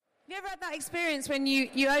you ever had that experience when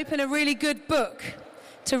you open a really good book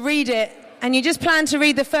to read it and you just plan to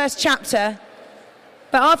read the first chapter,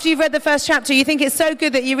 but after you've read the first chapter you think it's so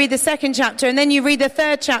good that you read the second chapter and then you read the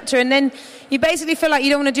third chapter and then you basically feel like you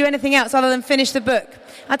don't want to do anything else other than finish the book?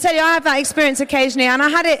 I tell you, I have that experience occasionally, and I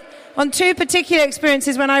had it on two particular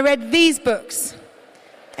experiences when I read these books.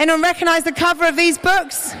 Anyone recognize the cover of these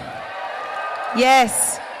books?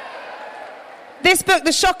 Yes. This book,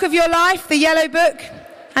 The Shock of Your Life, the yellow book,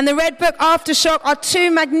 and the red book, Aftershock, are two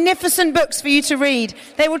magnificent books for you to read.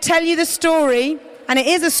 They will tell you the story, and it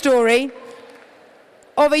is a story,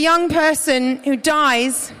 of a young person who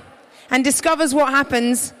dies and discovers what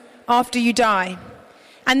happens after you die,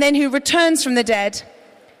 and then who returns from the dead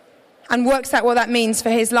and works out what that means for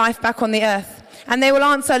his life back on the earth. And they will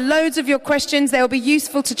answer loads of your questions. They will be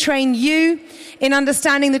useful to train you in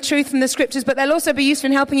understanding the truth from the scriptures, but they'll also be useful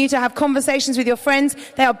in helping you to have conversations with your friends.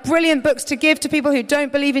 They are brilliant books to give to people who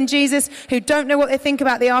don't believe in Jesus, who don't know what they think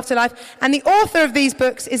about the afterlife. And the author of these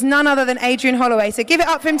books is none other than Adrian Holloway. So give it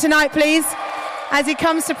up for him tonight, please, as he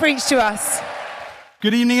comes to preach to us.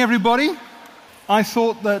 Good evening, everybody. I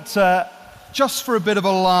thought that just for a bit of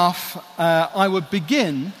a laugh, I would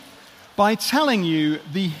begin by telling you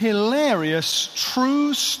the hilarious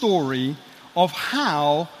true story of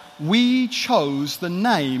how we chose the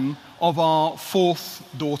name of our fourth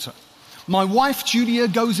daughter. My wife, Julia,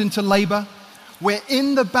 goes into labor. We're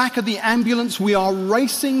in the back of the ambulance. We are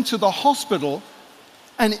racing to the hospital.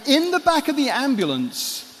 And in the back of the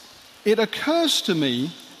ambulance, it occurs to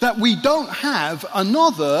me that we don't have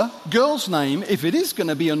another girl's name, if it is going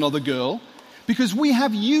to be another girl, because we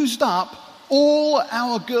have used up all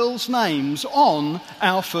our girls' names on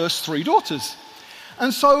our first three daughters.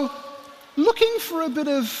 And so, looking for a bit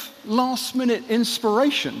of last-minute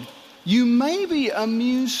inspiration, you may be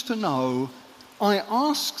amused to know I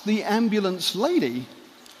asked the ambulance lady,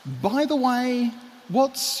 by the way,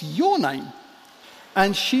 what's your name?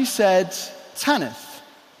 And she said, Tanith.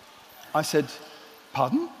 I said,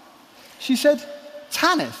 pardon? She said,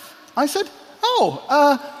 Tanith. I said,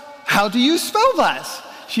 how do you spell that?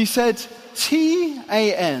 She said, Tanith.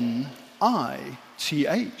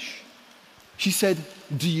 She said,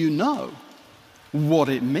 do you know what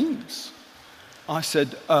it means? I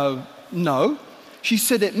said, no. She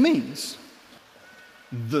said, it means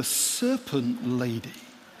the serpent lady.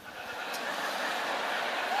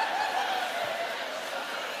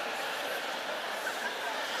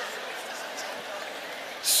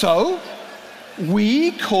 So,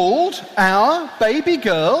 we called our baby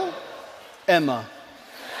girl Emma.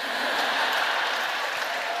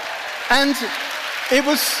 And it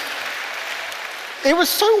was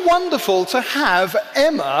so wonderful to have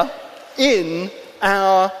Emma in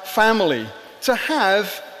our family, to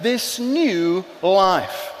have this new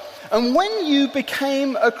life. And when you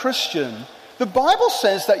became a Christian, the Bible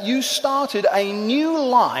says that you started a new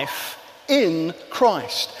life in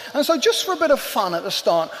Christ. And so just for a bit of fun at the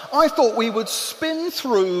start, I thought we would spin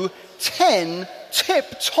through 10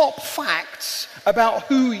 tip-top facts about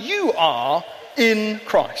who you are in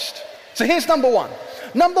Christ. So here's number one.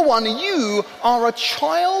 Number one, you are a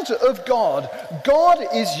child of God. God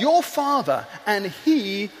is your Father, and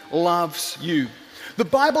He loves you. The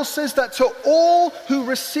Bible says that to all who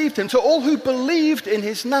received Him, to all who believed in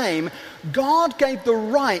His name, God gave the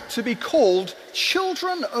right to be called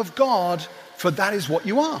children of God, for that is what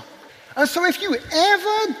you are. And so if you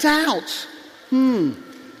ever doubt,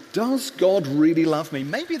 does God really love me?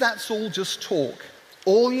 Maybe that's all just talk.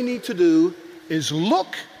 All you need to do is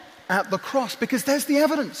look at the cross, because there's the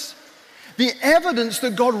evidence. The evidence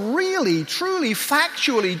that God really, truly,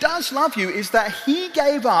 factually does love you is that He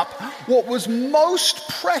gave up what was most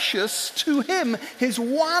precious to Him, His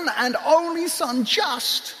one and only Son,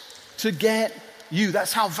 just to get you.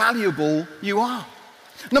 That's how valuable you are.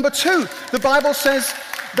 Number two, the Bible says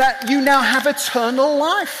that you now have eternal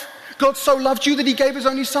life. God so loved you that He gave His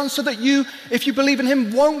only Son so that you, if you believe in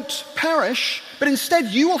Him, won't perish, but instead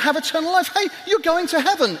you will have eternal life. Hey, you're going to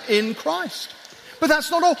heaven in Christ. But that's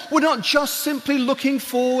not all. We're not just simply looking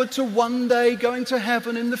forward to one day going to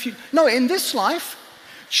heaven in the future. No, in this life,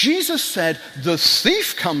 Jesus said, the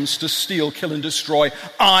thief comes to steal, kill, and destroy.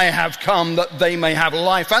 I have come that they may have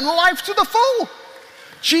life, and life to the full.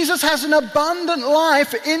 Jesus has an abundant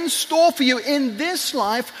life in store for you in this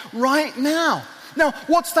life right now. Now,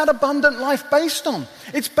 what's that abundant life based on?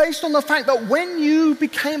 It's based on the fact that when you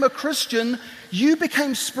became a Christian, you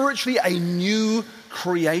became spiritually a new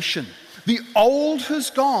creation. The old has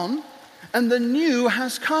gone and the new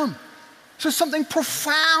has come. So something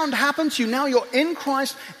profound happened to you. Now you're in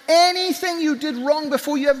Christ. Anything you did wrong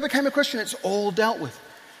before you ever became a Christian, it's all dealt with.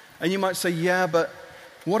 And you might say, yeah, but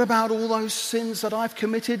What about all those sins that I've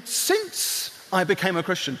committed since I became a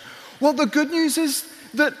Christian? Well, the good news is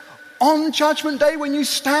that on Judgment Day, when you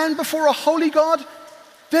stand before a holy God,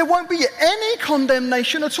 there won't be any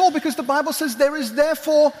condemnation at all, because the Bible says there is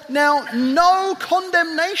therefore now no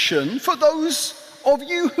condemnation for those of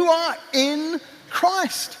you who are in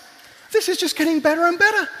Christ. This is just getting better and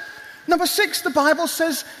better. Number 6, the Bible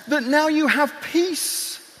says that now you have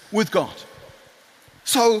peace with God.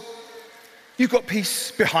 So you've got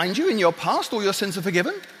peace behind you in your past. All your sins are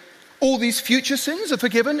forgiven. All these future sins are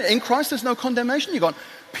forgiven. In Christ, there's no condemnation. You've got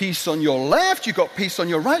peace on your left. You've got peace on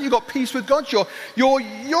your right. You've got peace with God.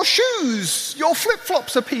 Your shoes, your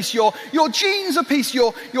flip-flops are peace. Your jeans are peace.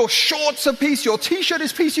 Your shorts are peace. Your T-shirt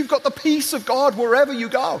is peace. You've got the peace of God wherever you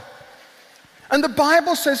go. And the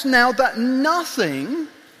Bible says now that nothing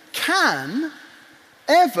can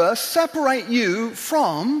ever separate you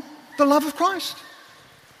from the love of Christ.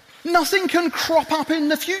 Nothing can crop up in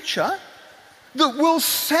the future that will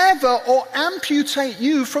sever or amputate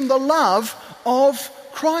you from the love of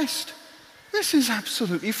Christ. This is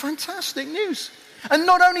absolutely fantastic news. And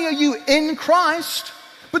not only are you in Christ,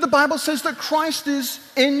 but the Bible says that Christ is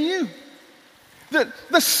in you. That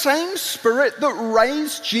the same Spirit that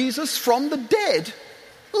raised Jesus from the dead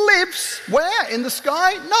lives where? In the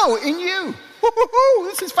sky? No, in you. Woo-hoo-hoo,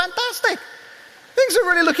 this is fantastic. Things are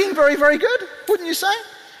really looking very, very good, wouldn't you say?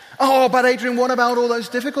 Oh, but Adrian, what about all those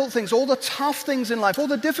difficult things, all the tough things in life, all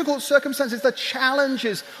the difficult circumstances, the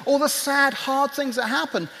challenges, all the sad, hard things that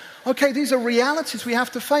happen? Okay, these are realities we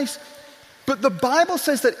have to face. But the Bible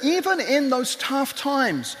says that even in those tough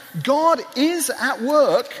times, God is at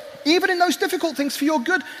work, even in those difficult things for your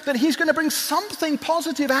good, that He's going to bring something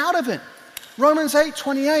positive out of it. Romans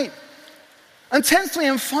 8:28. And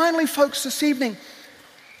 10thly and finally, folks, this evening,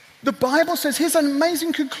 the Bible says, here's an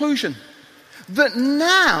amazing conclusion, that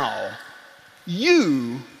now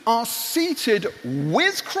you are seated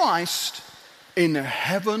with Christ in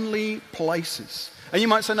heavenly places. And you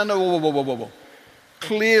might say, no, whoa.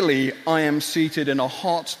 Clearly, I am seated in a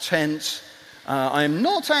hot tent. I am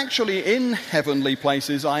not actually in heavenly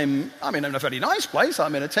places. I'm in a very nice place.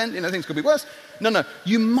 I'm in a tent. Things could be worse. No.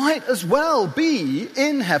 You might as well be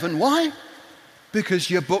in heaven. Why? Because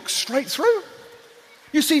you're booked straight through.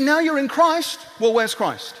 You see, now you're in Christ. Well, where's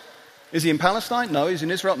Christ? Is He in Palestine? No. He's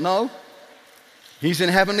in Israel? No. He's in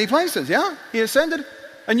heavenly places, yeah? He ascended.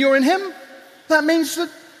 And you're in Him? That means that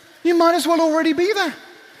you might as well already be there.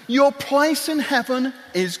 Your place in heaven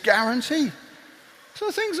is guaranteed.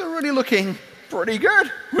 So things are really looking pretty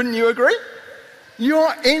good. Wouldn't you agree?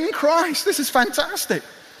 You're in Christ. This is fantastic.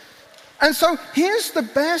 And so here's the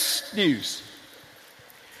best news.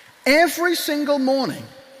 Every single morning,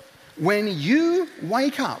 when you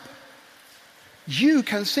wake up, you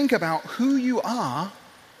can think about who you are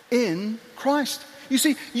in Christ. You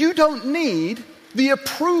see, you don't need the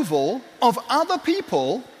approval of other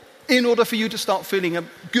people in order for you to start feeling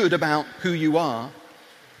good about who you are.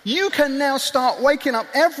 You can now start waking up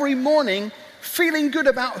every morning feeling good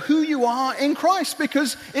about who you are in Christ,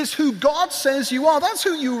 because it's who God says you are. That's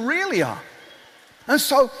who you really are. And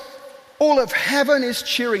so all of heaven is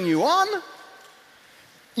cheering you on.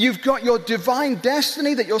 You've got your divine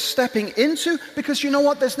destiny that you're stepping into, because you know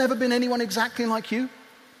what? There's never been anyone exactly like you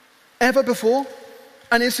ever before.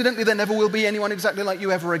 And incidentally, there never will be anyone exactly like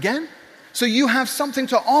you ever again. So you have something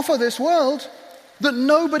to offer this world that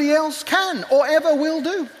nobody else can or ever will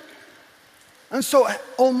do. And so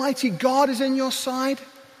Almighty God is in your side.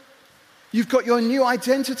 You've got your new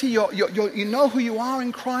identity. You know who you are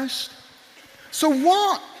in Christ. So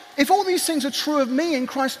what, if all these things are true of me in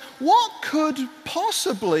Christ, what could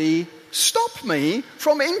possibly stop me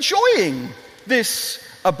from enjoying this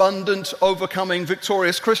abundant, overcoming,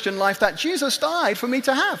 victorious Christian life that Jesus died for me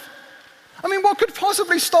to have? I mean, what could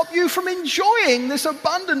possibly stop you from enjoying this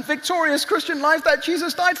abundant, victorious Christian life that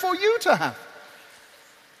Jesus died for you to have?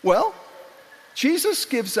 Well, Jesus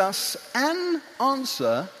gives us an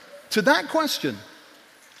answer to that question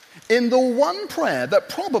in the one prayer that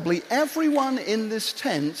probably everyone in this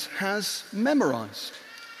tent has memorized.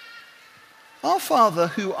 Our Father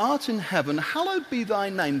who art in heaven, hallowed be thy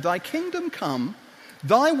name. Thy kingdom come,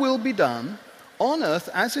 thy will be done, on earth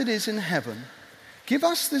as it is in heaven. Give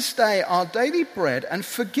us this day our daily bread, and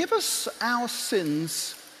forgive us our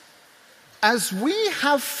sins as we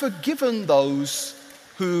have forgiven those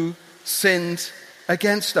who sinned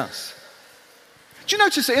against us. Do you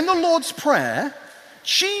notice that in the Lord's Prayer,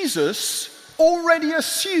 Jesus already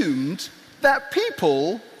assumed that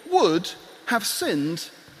people would have sinned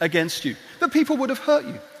against you, that people would have hurt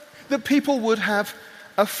you, that people would have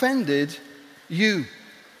offended you.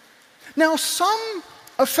 Now, some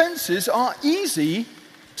offenses are easy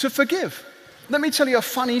to forgive. Let me tell you a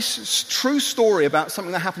funny, true story about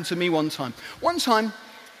something that happened to me one time. One time,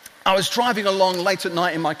 I was driving along late at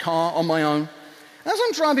night in my car on my own. As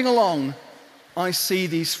I'm driving along, I see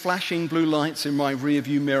these flashing blue lights in my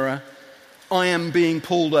rearview mirror. I am being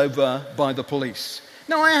pulled over by the police.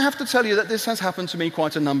 Now, I have to tell you that this has happened to me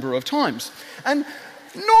quite a number of times. And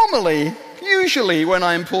usually when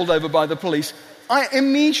I am pulled over by the police, I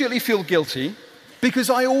immediately feel guilty because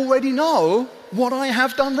I already know what I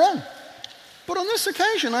have done wrong. But on this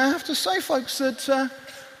occasion, I have to say, folks, that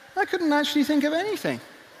I couldn't actually think of anything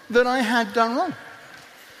that I had done wrong.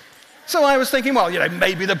 So I was thinking, well,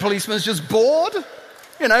 maybe the policeman's just bored,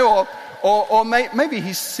 or maybe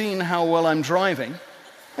he's seen how well I'm driving,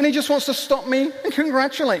 and he just wants to stop me and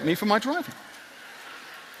congratulate me for my driving.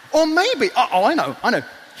 Or maybe, I know,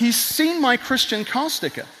 he's seen my Christian car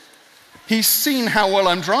sticker. He's seen how well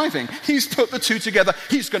I'm driving. He's put the two together.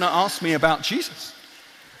 He's going to ask me about Jesus.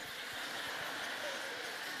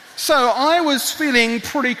 So I was feeling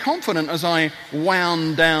pretty confident as I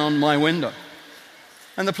wound down my window.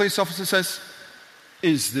 And the police officer says,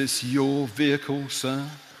 "Is this your vehicle, sir?"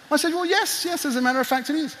 I said, "Well, yes, as a matter of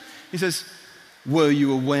fact it is." He says, "Were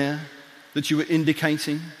you aware that you were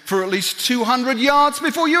indicating for at least 200 yards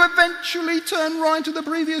before you eventually turned right at the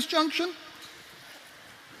previous junction?"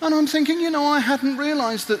 And I'm thinking, I hadn't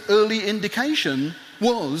realized that early indication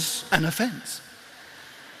was an offense.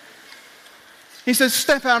 He says,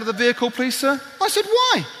 "Step out of the vehicle, please, sir." I said,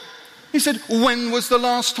 "Why?" He said, "When was the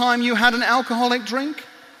last time you had an alcoholic drink?"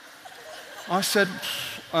 I said,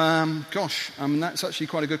 that's actually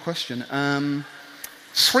quite a good question.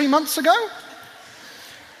 3 months ago?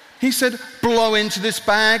 He said, "Blow into this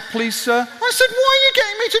bag, please, sir." I said, "Why are you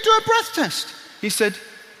getting me to do a breath test?" He said,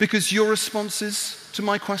 "Because your responses to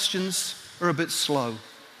my questions are a bit slow."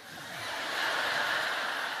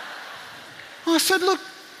 I said, "Look,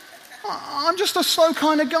 I'm just a slow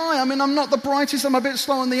kind of guy. I'm not the brightest. I'm a bit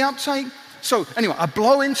slow on the uptake." So anyway, I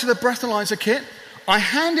blow into the breathalyzer kit. I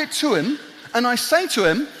hand it to him, and I say to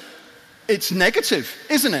him, "It's negative,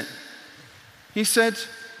 isn't it?" He said,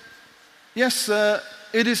 "Yes, sir,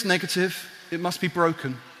 it is negative. It must be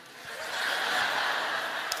broken."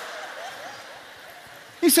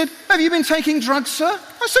 He said, "Have you been taking drugs, sir?"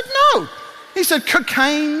 I said, "No." He said,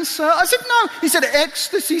 "Cocaine, sir?" I said, "No." He said,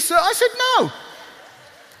 "Ecstasy, sir?" I said, "No."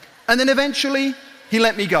 And then eventually, he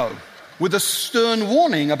let me go with a stern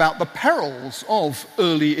warning about the perils of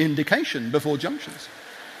early indication before junctions.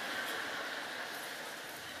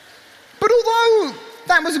 But although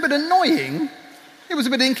that was a bit annoying, it was a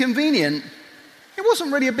bit inconvenient, it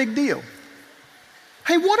wasn't really a big deal.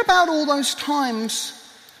 Hey, what about all those times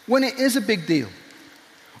when it is a big deal?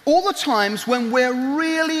 All the times when we're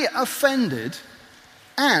really offended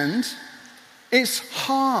and it's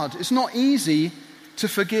hard, it's not easy to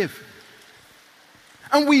forgive.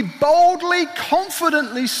 And we boldly,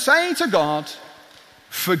 confidently say to God,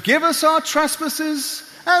 "Forgive us our trespasses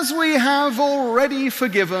as we have already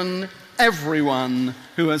forgiven everyone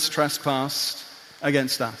who has trespassed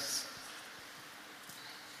against us."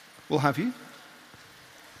 Well, have you?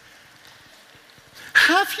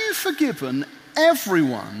 Have you forgiven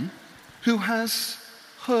everyone who has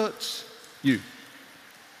hurt you?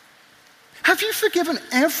 Have you forgiven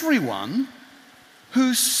everyone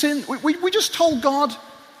who's sinned? We just told God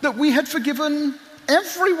that we had forgiven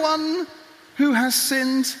everyone who has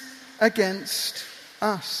sinned against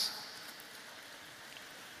us.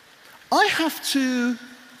 I have to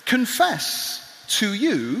confess to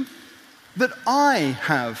you that I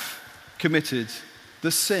have committed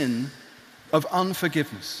the sin of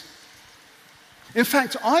unforgiveness. In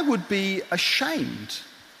fact, I would be ashamed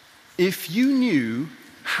if you knew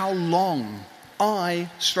how long I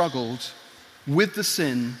struggled with the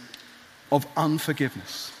sin of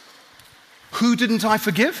unforgiveness. Who didn't I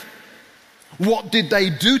forgive? What did they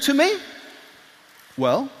do to me?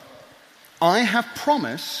 Well, I have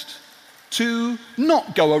promised to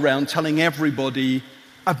not go around telling everybody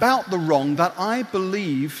about the wrong that I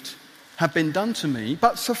believed had been done to me,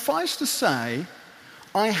 but suffice to say,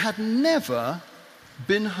 I had never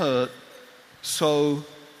been hurt so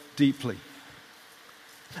deeply.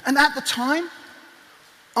 And at the time,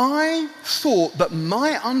 I thought that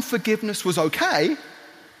my unforgiveness was okay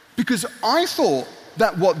because I thought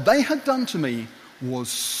that what they had done to me was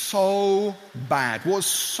so bad, was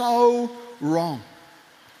so wrong.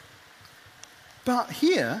 But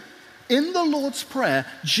here, in the Lord's Prayer,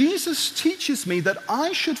 Jesus teaches me that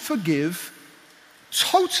I should forgive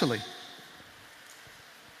totally.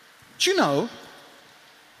 Do you know,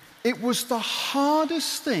 it was the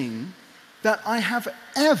hardest thing that I have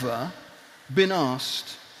ever been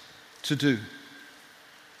asked to do.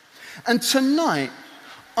 And tonight,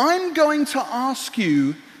 I'm going to ask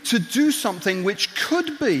you to do something which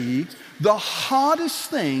could be the hardest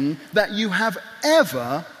thing that you have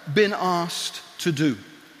ever been asked to do.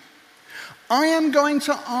 I am going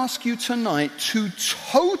to ask you tonight to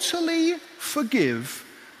totally forgive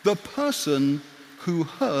the person who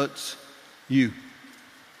hurt you.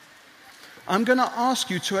 I'm going to ask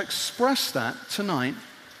you to express that tonight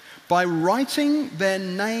by writing their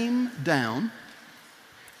name down,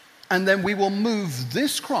 and then we will move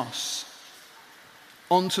this cross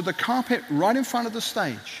onto the carpet right in front of the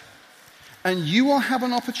stage. And you will have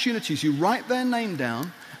an opportunity as you write their name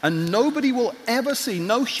down, and nobody will ever see,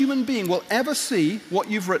 no human being will ever see what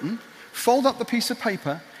you've written. Fold up the piece of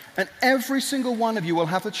paper, and every single one of you will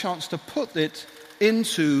have the chance to put it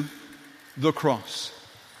into the cross.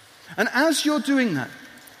 And as you're doing that,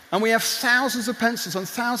 and we have thousands of pencils and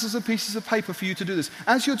thousands of pieces of paper for you to do this,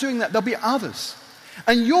 as you're doing that, there'll be others.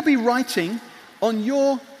 And you'll be writing on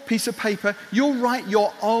your piece of paper, you'll write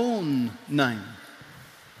your own name.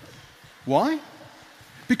 Why?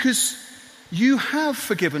 Because you have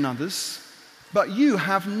forgiven others, but you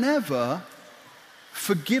have never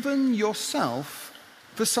forgiven yourself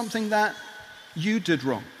for something that you did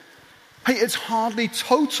wrong. Hey, it's hardly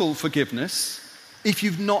total forgiveness if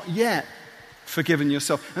you've not yet forgiven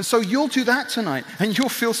yourself. And so you'll do that tonight, and you'll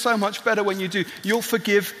feel so much better when you do. You'll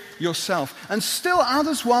forgive yourself. And still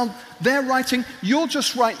others, while they're writing, you'll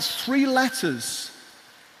just write 3 letters.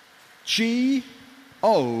 G-O-D.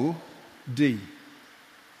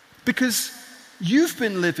 Because you've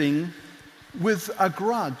been living with a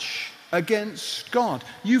grudge against God.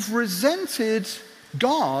 You've resented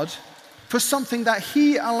God for something that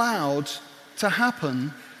He allowed to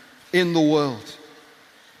happen in the world.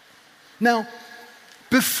 Now,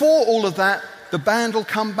 before all of that, the band will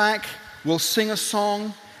come back, we'll sing a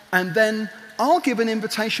song, and then I'll give an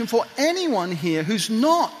invitation for anyone here who's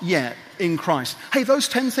not yet in Christ. Hey, those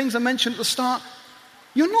 10 things I mentioned at the start,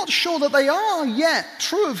 you're not sure that they are yet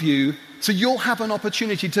true of you, so you'll have an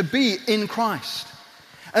opportunity to be in Christ.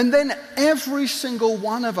 And then every single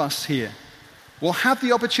one of us here will have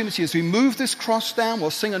the opportunity as we move this cross down,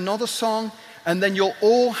 we'll sing another song, and then you'll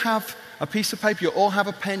all have a piece of paper, you'll all have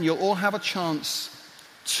a pen, you'll all have a chance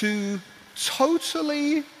to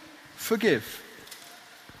totally forgive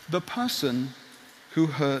the person who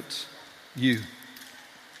hurt you.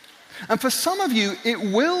 And for some of you, it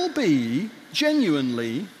will be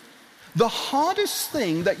genuinely the hardest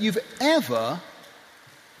thing that you've ever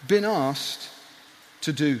been asked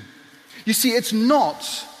to do. You see, it's not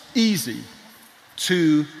easy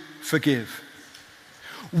to forgive.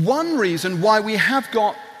 One reason why we have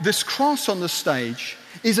got this cross on the stage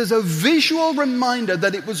is as a visual reminder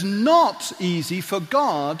that it was not easy for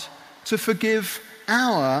God to forgive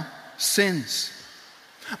our sins.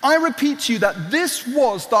 I repeat to you that this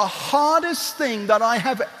was the hardest thing that I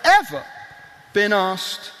have ever been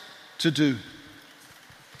asked to do.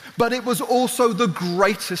 But it was also the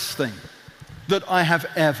greatest thing that I have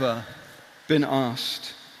ever been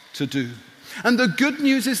asked to do. And the good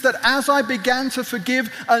news is that as I began to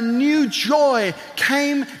forgive, a new joy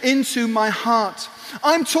came into my heart.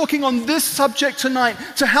 I'm talking on this subject tonight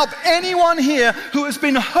to help anyone here who has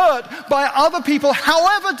been hurt by other people,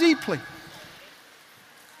 however deeply.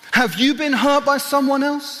 Have you been hurt by someone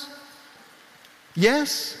else?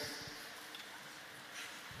 Yes?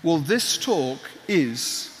 Well, this talk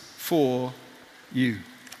is for you.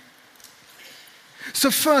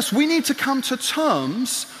 So first, we need to come to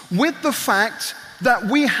terms with the fact that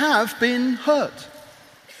we have been hurt.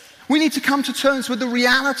 We need to come to terms with the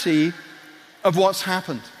reality of what's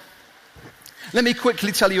happened. Let me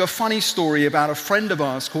quickly tell you a funny story about a friend of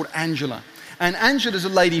ours called Angela. And Angela is a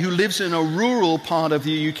lady who lives in a rural part of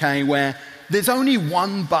the UK where there's only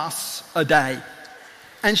one bus a day.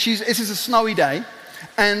 And this is a snowy day,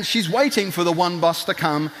 and she's waiting for the one bus to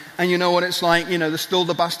come, and you know what it's like,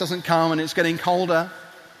 the bus doesn't come and it's getting colder.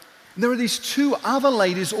 And there are these 2 other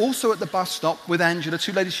ladies also at the bus stop with Angela,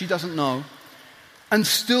 2 ladies she doesn't know, and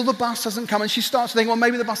still the bus doesn't come, and she starts to think, well,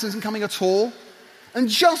 maybe the bus isn't coming at all. And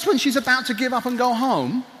just when she's about to give up and go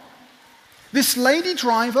home, this lady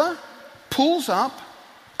driver pulls up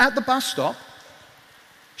at the bus stop,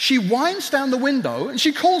 she winds down the window, and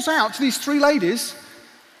she calls out to these 3 ladies,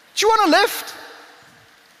 "Do you want a lift?"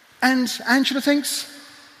 And Angela thinks,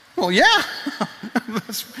 well, yeah,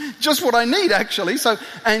 that's just what I need, actually. So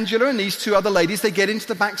Angela and these 2 other ladies, they get into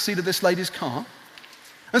the back seat of this lady's car.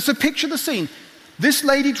 And so picture the scene. This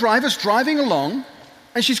lady driver's driving along,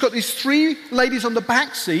 and she's got these 3 ladies on the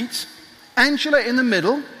back seat, Angela in the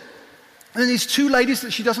middle, and then these 2 ladies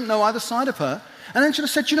that she doesn't know either side of her. And Angela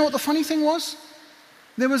said, "Do you know what the funny thing was?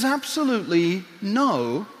 there was absolutely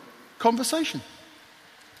no conversation.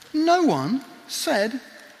 No one said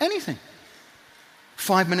anything.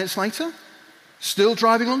 5 minutes later, still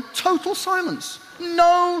driving on, total silence.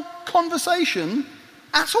 No conversation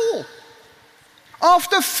at all.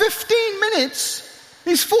 After 15 minutes,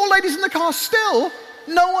 these 4 ladies in the car, still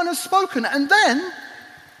no one has spoken. And then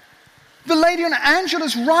the lady on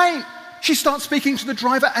Angela's right, she starts speaking to the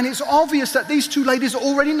driver, and it's obvious that these 2 ladies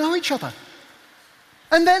already know each other.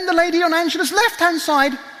 And then the lady on Angela's left-hand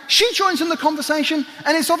side, she joins in the conversation,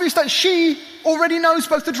 and it's obvious that she already knows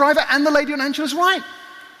both the driver and the lady on Angela's right.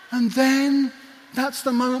 And then that's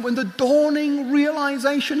the moment when the dawning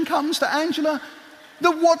realization comes to Angela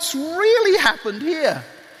that what's really happened here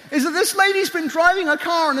is that this lady's been driving her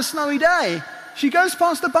car on a snowy day. She goes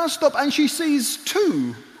past the bus stop and she sees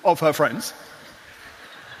 2 of her friends.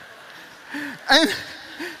 And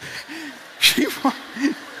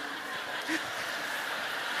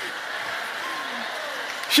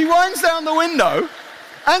she winds down the window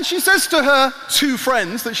and she says to her 2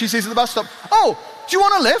 friends that she sees at the bus stop, "Oh, do you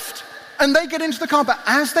want a lift?" And they get into the car. But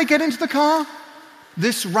as they get into the car,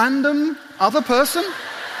 this random other person,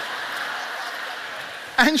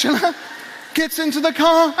 Angela, gets into the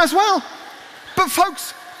car as well. But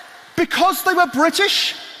folks, because they were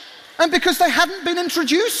British and because they hadn't been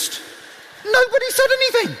introduced, nobody said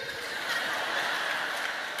anything.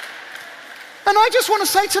 And I just want to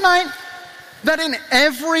say tonight that in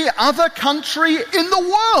every other country in the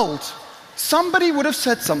world, somebody would have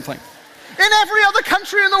said something. In every other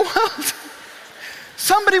country in the world,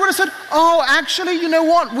 somebody would have said, "Oh, actually, you know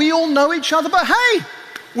what? We all know each other, but hey,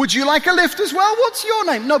 would you like a lift as well? What's your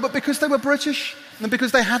name?" No, but because they were British and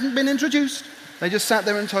because they hadn't been introduced, they just sat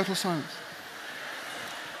there in total silence.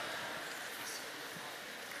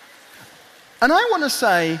 And I want to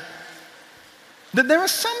say that there are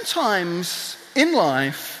some times in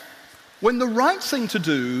life when the right thing to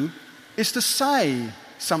do is to say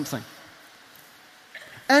something.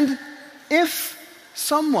 And if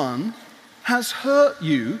someone has hurt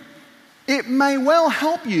you, it may well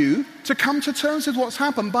help you to come to terms with what's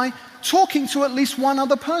happened by talking to at least one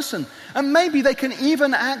other person. And maybe they can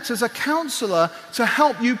even act as a counselor to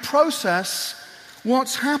help you process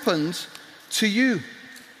what's happened to you.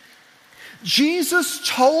 Jesus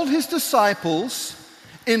told his disciples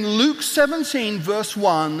in Luke 17, verse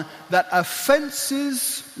 1, that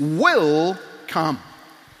offenses will come.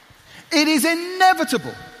 It is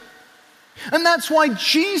inevitable. And that's why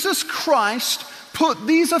Jesus Christ put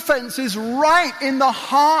these offenses right in the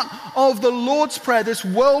heart of the Lord's Prayer, this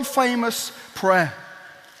world-famous prayer.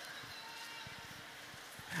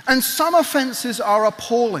 And some offenses are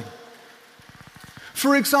appalling.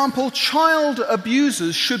 For example, child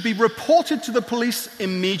abusers should be reported to the police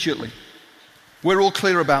immediately. We're all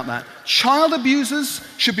clear about that. Child abusers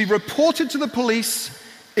should be reported to the police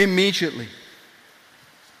immediately.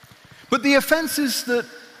 But the offenses that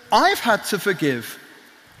I've had to forgive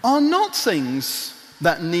are not things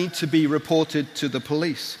that need to be reported to the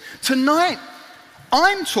police. Tonight,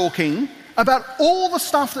 I'm talking about all the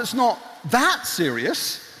stuff that's not that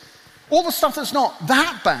serious, all the stuff that's not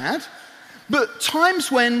that bad, but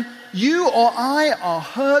times when you or I are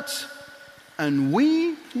hurt and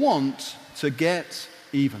we want to get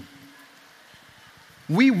even.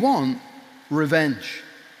 We want revenge.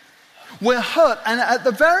 We're hurt, and at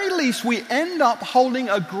the very least, we end up holding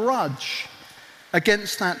a grudge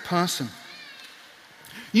against that person.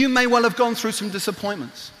 You may well have gone through some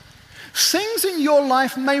disappointments. Things in your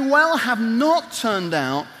life may well have not turned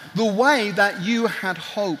out the way that you had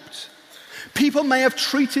hoped. People may have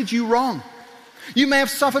treated you wrong. You may have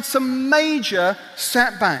suffered some major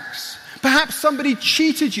setbacks. Perhaps somebody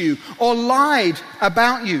cheated you or lied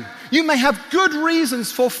about you. You may have good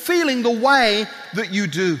reasons for feeling the way that you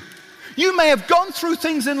do. You may have gone through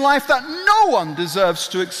things in life that no one deserves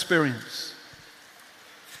to experience.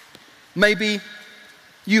 Maybe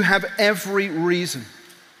you have every reason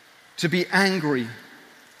to be angry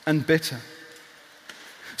and bitter.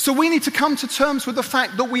 So we need to come to terms with the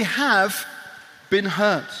fact that we have been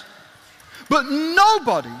hurt. But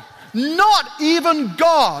nobody, not even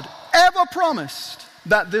God, ever promised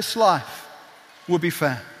that this life would be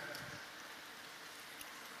fair.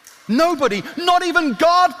 Nobody, not even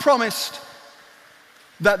God, promised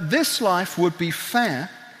that this life would be fair.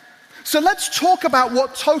 So let's talk about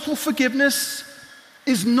what total forgiveness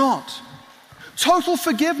is not. Total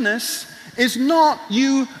forgiveness is not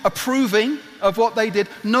you approving of what they did.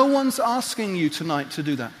 No one's asking you tonight to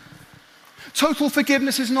do that. Total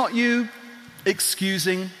forgiveness is not you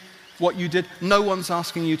excusing what you did. No one's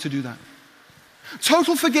asking you to do that.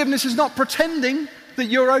 Total forgiveness is not pretending that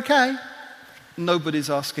you're okay. Nobody's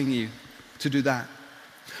asking you to do that.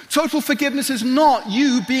 Total forgiveness is not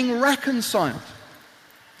you being reconciled.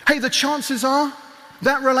 Hey, the chances are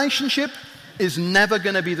that relationship is never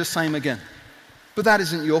going to be the same again. But that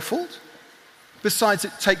isn't your fault. Besides,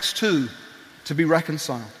 it takes two to be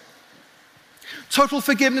reconciled. Total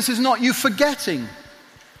forgiveness is not you forgetting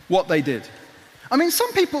what they did. I mean,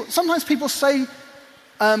 sometimes people say,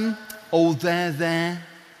 oh, they're there,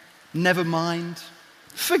 never mind,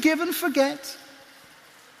 forgive and forget.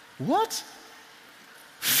 What?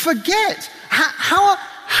 Forget?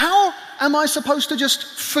 How am I supposed to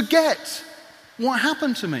just forget what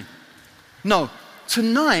happened to me? No,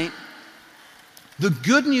 tonight, the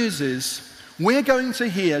good news is we're going to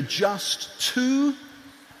hear just two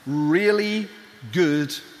really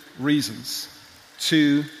good reasons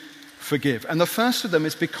to forgive. And the first of them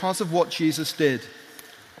is because of what Jesus did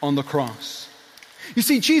on the cross. You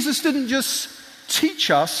see, Jesus didn't just teach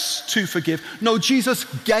us to forgive. No, Jesus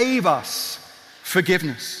gave us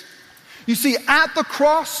forgiveness. You see, at the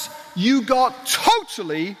cross, you got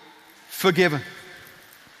totally forgiven.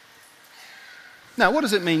 Now, what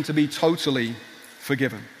does it mean to be totally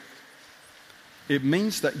forgiven? It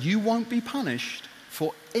means that you won't be punished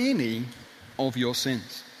for any of your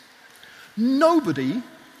sins. Nobody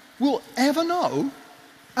will ever know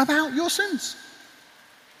about your sins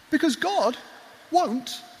because God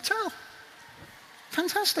won't tell.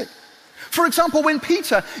 Fantastic. For example, when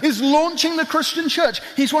Peter is launching the Christian church,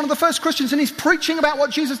 he's one of the first Christians and he's preaching about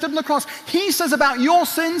what Jesus did on the cross. He says about your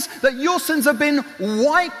sins that your sins have been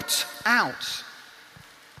wiped out.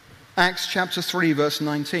 Acts chapter 3 verse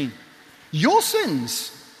 19. Your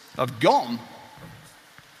sins have gone.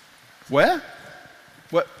 Where?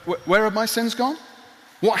 Where have my sins gone?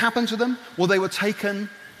 What happened to them? Well, they were taken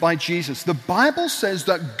by Jesus. The Bible says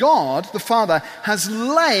that God, the Father, has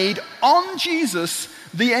laid on Jesus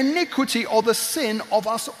the iniquity or the sin of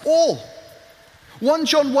us all. 1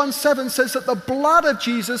 John 1:7 says that the blood of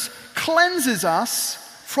Jesus cleanses us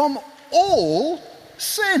from all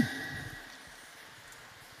sin.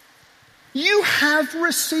 You have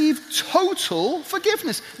received total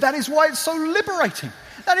forgiveness. That is why it's so liberating.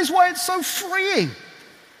 That is why it's so freeing.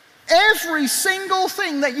 Every single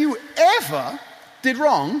thing that you ever did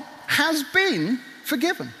wrong has been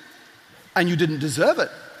forgiven. And you didn't deserve it.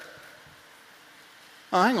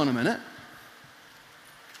 Oh, hang on a minute.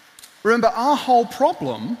 Remember, our whole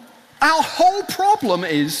problem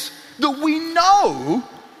is that we know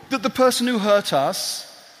that the person who hurt us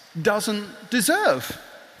doesn't deserve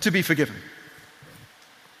to be forgiven.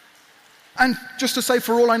 And just to say,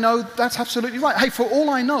 for all I know, that's absolutely right. Hey, for all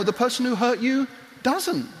I know, the person who hurt you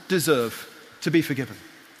doesn't deserve to be forgiven.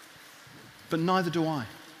 But neither do I.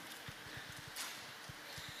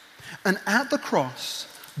 And at the cross,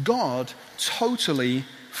 God totally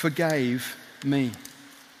forgave me.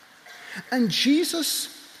 And Jesus'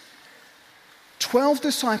 12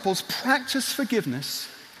 disciples practiced forgiveness,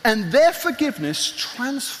 and their forgiveness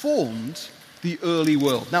transformed the early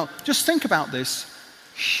world. Now, just think about this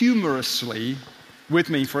humorously with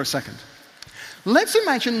me for a second. Let's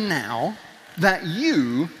imagine now that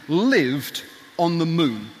you lived on the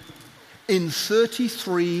moon in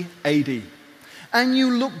 33 AD, and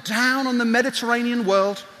you look down on the Mediterranean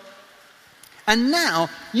world, and now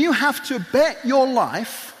you have to bet your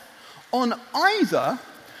life on either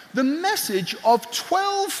the message of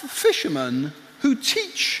 12 fishermen who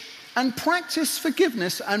teach and practice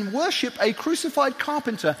forgiveness and worship a crucified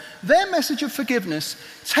carpenter, their message of forgiveness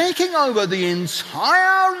taking over the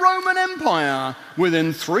entire Roman Empire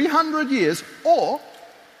within 300 years, or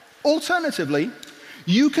alternatively,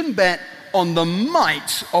 you can bet on the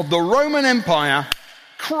might of the Roman Empire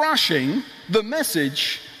crushing the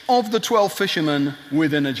message of the 12 fishermen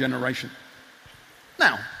within a generation.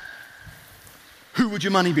 Now, who would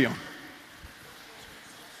your money be on?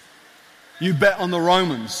 You bet on the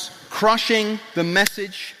Romans crushing the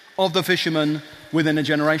message of the fishermen within a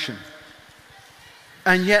generation.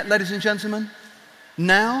 And yet, ladies and gentlemen,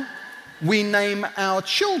 now we name our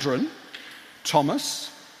children Thomas,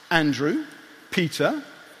 Andrew, Peter,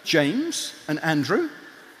 James, and Andrew,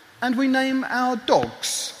 and we name our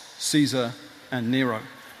dogs Caesar and Nero.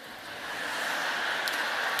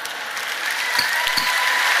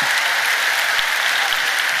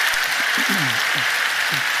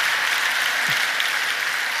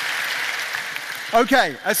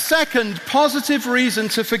 Okay, a second positive reason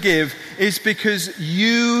to forgive is because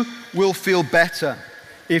you will feel better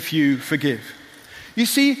if you forgive. You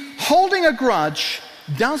see, holding a grudge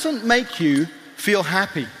doesn't make you feel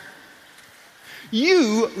happy.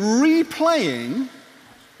 You replaying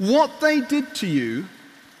what they did to you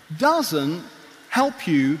doesn't help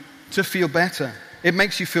you to feel better. It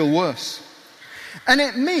makes you feel worse. And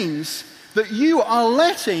it means that you are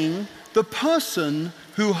letting the person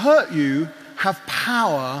who hurt you have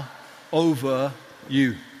power over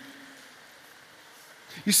you.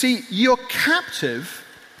 You see, you're captive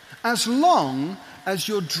as long as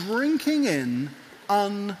you're drinking in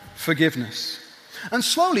unforgiveness. And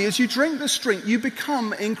slowly, as you drink this drink, you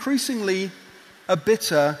become increasingly a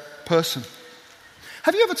bitter person.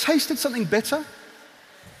 Have you ever tasted something bitter?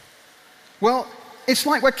 Well, it's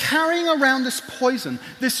like we're carrying around this poison,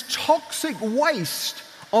 this toxic waste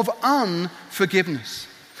of unforgiveness.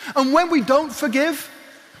 And when we don't forgive,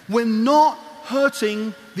 we're not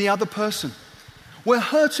hurting the other person. We're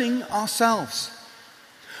hurting ourselves.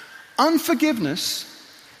 Unforgiveness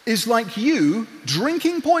is like you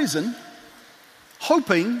drinking poison,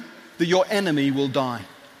 hoping that your enemy will die.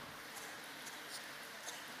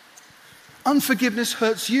 Unforgiveness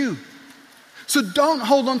hurts you. So don't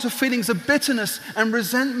hold on to feelings of bitterness and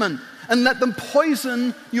resentment and let them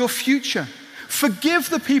poison your future. Forgive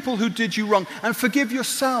the people who did you wrong and forgive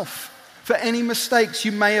yourself for any mistakes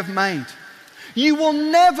you may have made. You will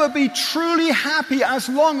never be truly happy as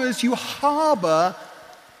long as you harbor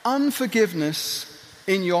unforgiveness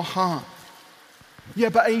in your heart. Yeah,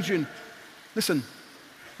 but Adrian, listen,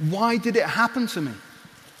 why did it happen to me?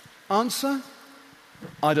 Answer,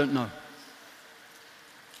 I don't know.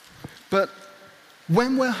 But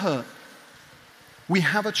when we're hurt, we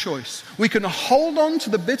have a choice. We can hold on to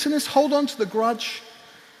the bitterness, hold on to the grudge,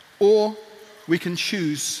 or we can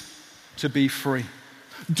choose to be free.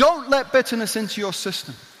 Don't let bitterness into your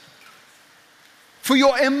system. For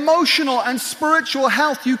your emotional and spiritual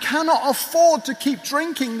health, you cannot afford to keep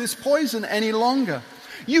drinking this poison any longer.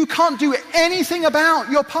 You can't do anything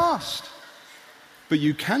about your past, but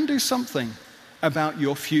you can do something about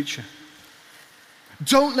your future.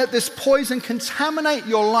 Don't let this poison contaminate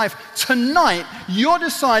your life. Tonight, you're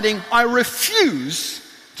deciding, I refuse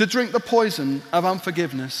to drink the poison of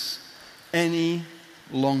unforgiveness any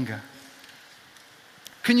longer.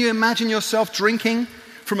 Can you imagine yourself drinking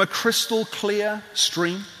from a crystal clear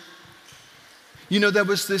stream? You know, there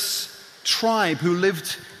was this tribe who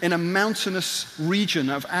lived in a mountainous region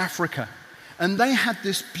of Africa, and they had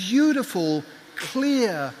this beautiful,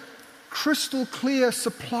 clear, crystal clear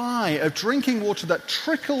supply of drinking water that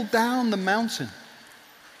trickled down the mountain.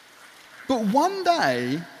 But one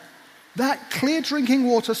day, that clear drinking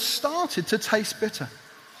water started to taste bitter.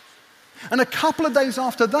 And a couple of days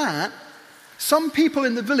after that, some people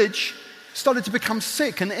in the village started to become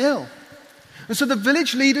sick and ill. And so the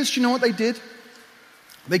village leaders, do you know what they did?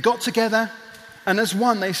 They got together, and as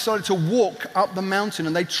one, they started to walk up the mountain,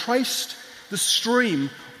 and they traced the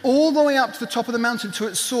stream all the way up to the top of the mountain to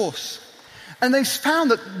its source. And they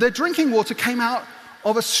found that their drinking water came out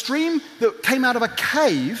of a stream that came out of a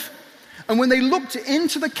cave. And when they looked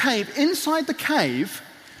into the cave, inside the cave,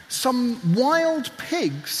 some wild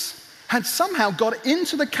pigs had somehow got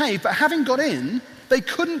into the cave, but having got in, they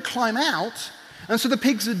couldn't climb out. And so the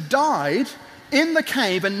pigs had died in the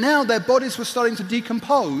cave, and now their bodies were starting to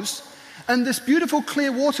decompose. And this beautiful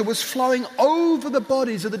clear water was flowing over the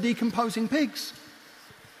bodies of the decomposing pigs.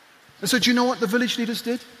 And so do you know what the village leaders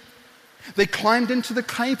did? They climbed into the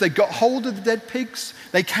cave, they got hold of the dead pigs,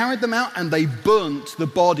 they carried them out, and they burnt the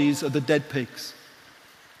bodies of the dead pigs.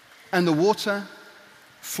 And the water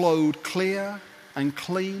flowed clear and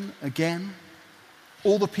clean again.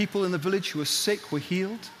 All the people in the village who were sick were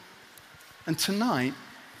healed. And tonight,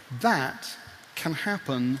 that can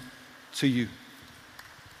happen to you.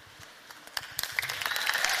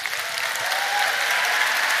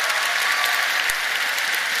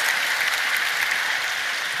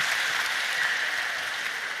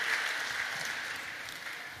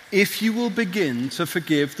 If you will begin to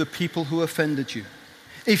forgive the people who offended you,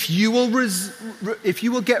 if you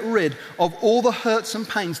will get rid of all the hurts and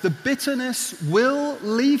pains, the bitterness will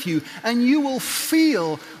leave you, and you will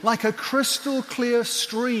feel like a crystal clear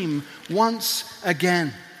stream once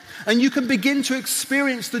again. And you can begin to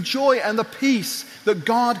experience the joy and the peace that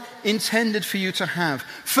God intended for you to have.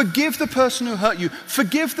 Forgive the person who hurt you.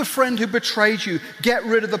 Forgive the friend who betrayed you. Get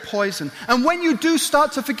rid of the poison. And when you do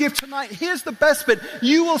start to forgive tonight, here's the best bit.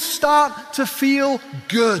 You will start to feel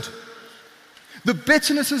good. The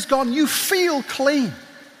bitterness is gone. You feel clean.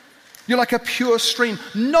 You're like a pure stream,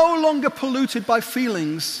 no longer polluted by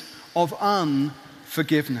feelings of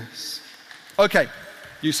unforgiveness. Okay,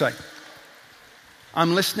 you say,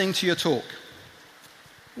 I'm listening to your talk.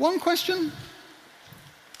 One question.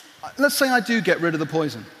 Let's say I do get rid of the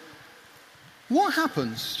poison. What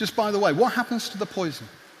happens, just by the way, what happens to the poison?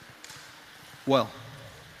 Well,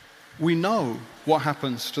 we know what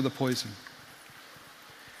happens to the poison.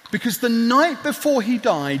 Because the night before he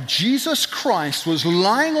died, Jesus Christ was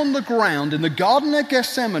lying on the ground in the Garden of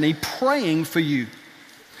Gethsemane praying for you.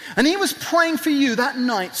 And he was praying for you that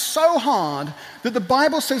night so hard that the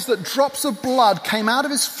Bible says that drops of blood came out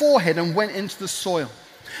of his forehead and went into the soil.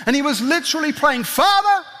 And he was literally praying,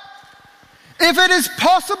 Father, if it is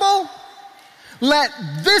possible, let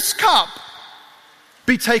this cup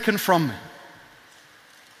be taken from me.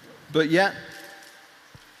 But yet,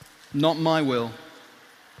 not my will,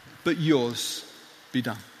 but yours be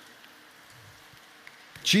done.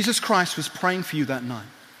 Jesus Christ was praying for you that night.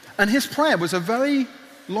 And his prayer was a very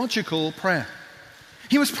logical prayer.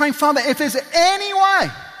 He was praying, Father, if there's any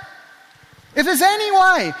way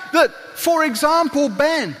that, for example,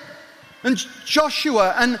 Ben and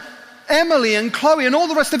Joshua and Emily and Chloe and all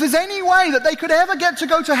the rest, if there's any way that they could ever get to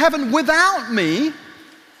go to heaven without me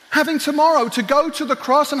having tomorrow to go to the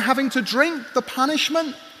cross and having to drink the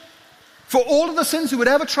punishment for all of the sins who would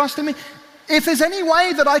ever trust in me, if there's any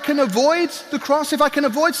way that I can avoid the cross, if I can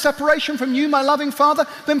avoid separation from you, my loving Father,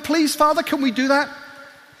 then please, Father, can we do that?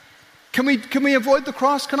 Can we avoid the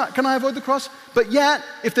cross? Can I avoid the cross? But yet,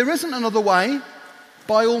 if there isn't another way,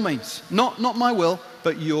 by all means, not my will,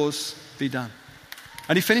 but yours be done.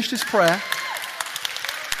 And he finished his prayer.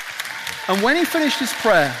 And when he finished his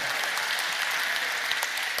prayer,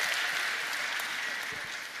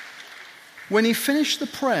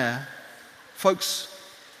 folks,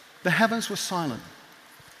 the heavens were silent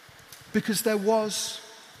because there was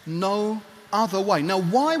no other way. Now,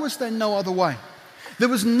 why was there no other way? There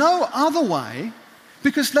was no other way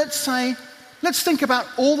because let's think about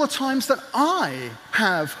all the times that I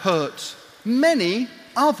have hurt many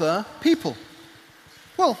other people.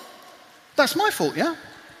 Well, that's my fault, yeah?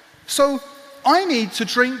 So I need to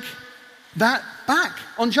drink that back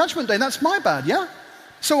on Judgment Day. That's my bad, yeah?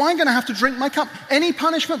 So I'm going to have to drink my cup. Any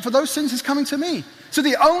punishment for those sins is coming to me. So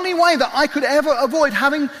the only way that I could ever avoid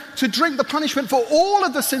having to drink the punishment for all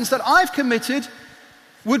of the sins that I've committed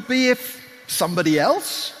would be if somebody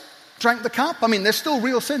else drank the cup. I mean, they're still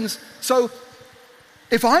real sins. So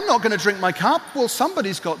if I'm not going to drink my cup, well,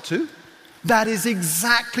 somebody's got to. That is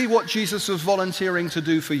exactly what Jesus was volunteering to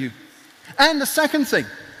do for you. And the second thing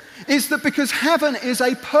is that because heaven is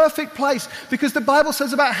a perfect place, because the Bible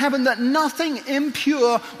says about heaven that nothing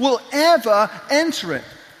impure will ever enter it.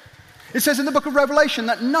 It says in the book of Revelation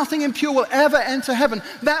that nothing impure will ever enter heaven.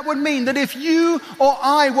 That would mean that if you or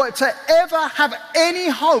I were to ever have any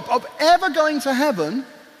hope of ever going to heaven,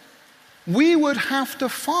 we would have to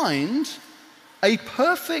find a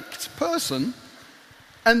perfect person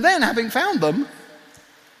and then, having found them,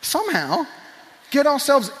 somehow get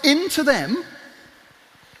ourselves into them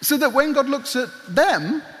so that when God looks at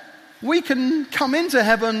them, we can come into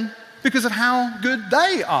heaven because of how good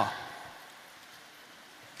they are.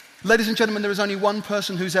 Ladies and gentlemen, there is only one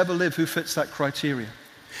person who's ever lived who fits that criteria.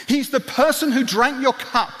 He's the person who drank your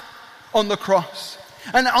cup on the cross.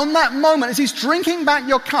 And on that moment, as he's drinking back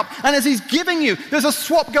your cup, and as he's giving you, there's a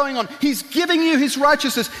swap going on. He's giving you his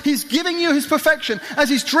righteousness. He's giving you his perfection. As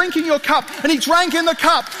he's drinking your cup, and he drank in the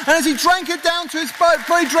cup, and as he drank it down to his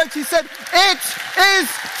very dregs, he said, "It is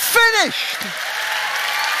finished.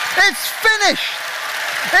 It's finished.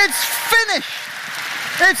 It's finished.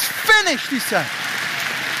 It's finished," he said.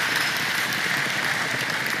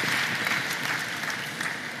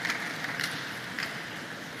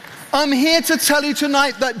 I'm here to tell you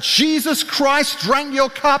tonight that Jesus Christ drank your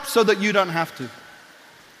cup so that you don't have to.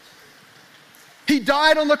 He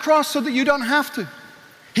died on the cross so that you don't have to.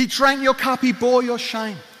 He drank your cup, he bore your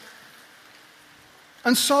shame.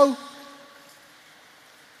 And so,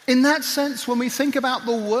 in that sense, when we think about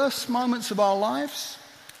the worst moments of our lives,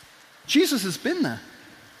 Jesus has been there.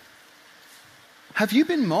 Have you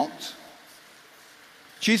been mocked?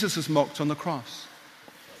 Jesus was mocked on the cross.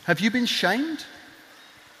 Have you been shamed?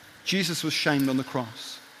 Jesus was shamed on the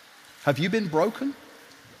cross. Have you been broken?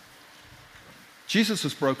 Jesus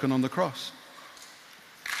was broken on the cross.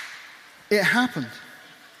 It happened.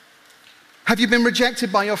 Have you been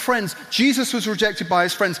rejected by your friends? Jesus was rejected by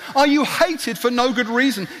his friends. Are you hated for no good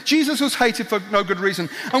reason? Jesus was hated for no good reason.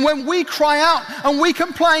 And when we cry out and we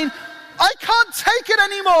complain, "I can't take it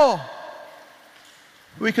anymore,"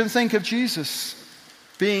 we can think of Jesus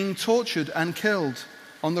being tortured and killed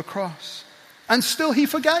on the cross. And still he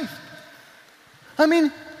forgave. I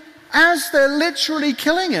mean, as they're literally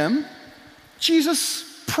killing him, Jesus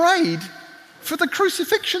prayed for the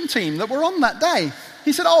crucifixion team that were on that day.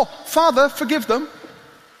 He said, "Oh, Father, forgive them."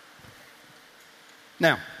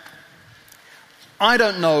 Now, I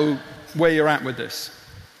don't know where you're at with this.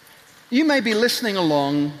 You may be listening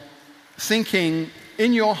along, thinking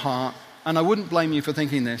in your heart, and I wouldn't blame you for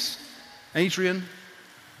thinking this, "Adrian,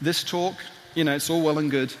 this talk, it's all well and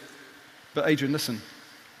good. But Adrian, listen,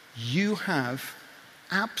 you have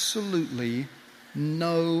absolutely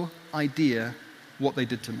no idea what they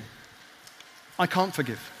did to me. I can't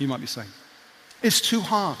forgive, you might be saying. It's too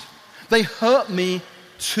hard. They hurt me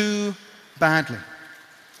too badly.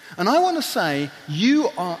 And I want to say, you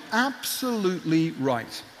are absolutely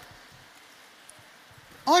right.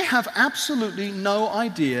 I have absolutely no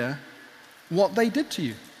idea what they did to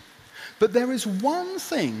you. But there is one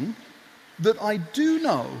thing that I do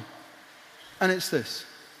know, and it's this.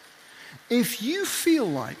 If you feel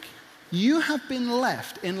like you have been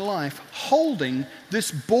left in life holding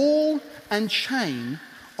this ball and chain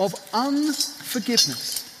of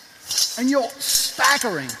unforgiveness, and you're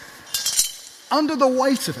staggering under the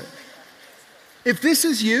weight of it, if this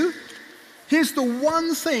is you, here's the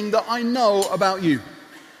one thing that I know about you.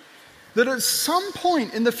 That at some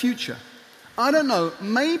point in the future, I don't know,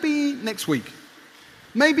 maybe next week,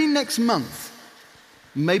 maybe next month,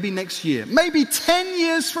 maybe next year, maybe 10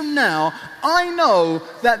 years from now, I know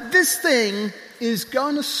that this thing is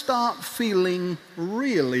going to start feeling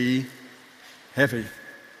really heavy.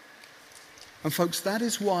 And folks, that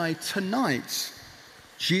is why tonight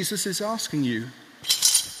Jesus is asking you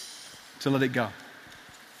to let it go.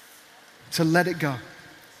 To let it go.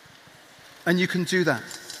 And you can do that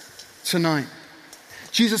tonight.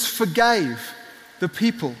 Jesus forgave the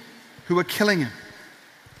people who were killing him.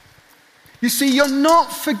 You see, you're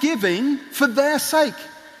not forgiving for their sake.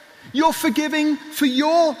 You're forgiving for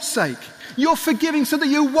your sake. You're forgiving so that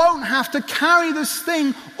you won't have to carry this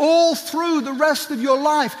thing all through the rest of your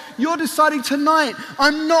life. You're deciding tonight,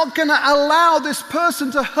 I'm not going to allow this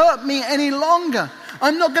person to hurt me any longer.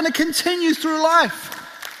 I'm not going to continue through life.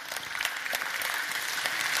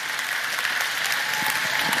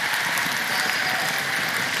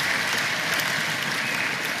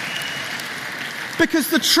 Because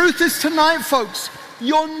the truth is tonight, folks,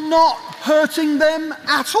 you're not hurting them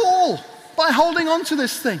at all by holding on to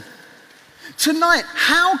this thing. Tonight,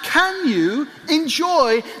 how can you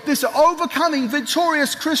enjoy this overcoming,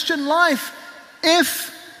 victorious Christian life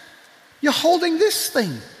if you're holding this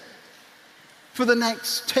thing for the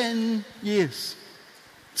next 10 years?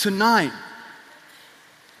 Tonight,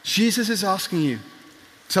 Jesus is asking you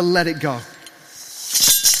to let it go.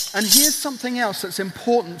 And here's something else that's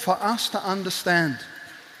important for us to understand.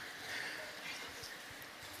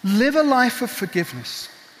 Live a life of forgiveness.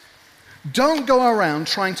 Don't go around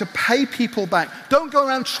trying to pay people back. Don't go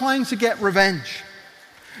around trying to get revenge.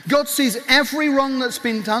 God sees every wrong that's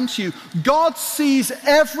been done to you. God sees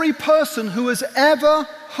every person who has ever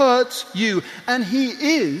hurt you. And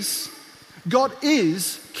God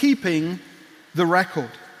is keeping the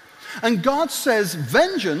record. And God says,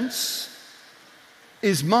 vengeance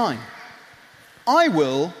is mine. I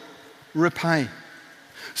will repay.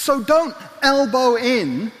 So don't elbow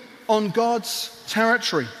in on God's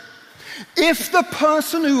territory. If the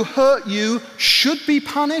person who hurt you should be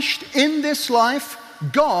punished in this life,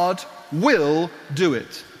 God will do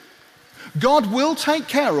it. God will take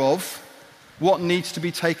care of what needs to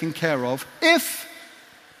be taken care of if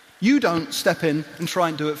you don't step in and try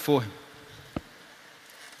and do it for him.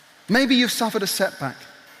 Maybe you've suffered a setback.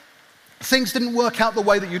 Things didn't work out the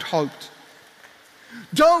way that you'd hoped.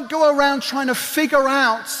 Don't go around trying to figure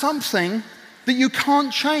out something that you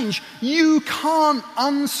can't change. You can't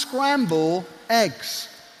unscramble eggs.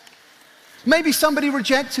 Maybe somebody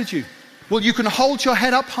rejected you. Well, you can hold your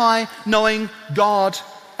head up high knowing God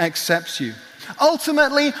accepts you.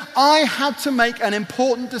 Ultimately, I had to make an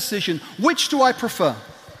important decision. Which do I prefer?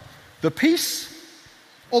 The peace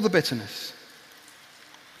or the bitterness?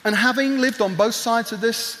 And having lived on both sides of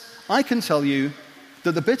this, I can tell you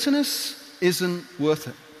that the bitterness isn't worth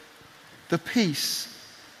it. The peace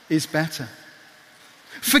is better.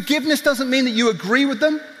 Forgiveness doesn't mean that you agree with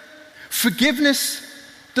them. Forgiveness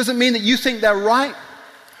doesn't mean that you think they're right.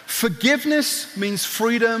 Forgiveness means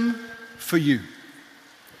freedom for you.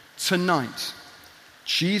 Tonight,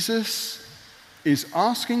 Jesus is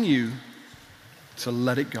asking you to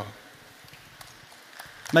let it go.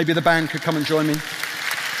 Maybe the band could come and join me.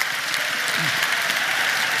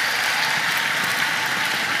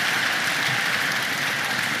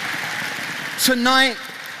 Tonight,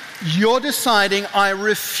 you're deciding, I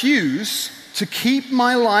refuse to keep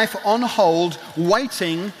my life on hold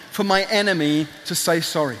waiting for my enemy to say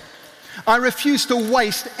sorry. I refuse to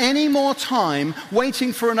waste any more time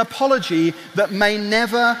waiting for an apology that may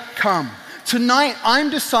never come. Tonight,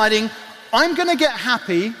 I'm deciding I'm going to get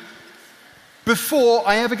happy before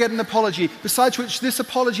I ever get an apology, besides which this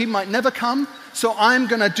apology might never come, so I'm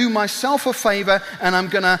going to do myself a favor and I'm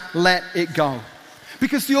going to let it go.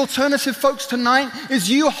 Because the alternative, folks, tonight is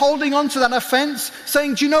you holding on to that offense,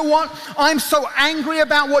 saying, do you know what? I'm so angry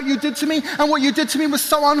about what you did to me, and what you did to me was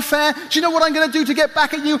so unfair. Do you know what I'm going to do to get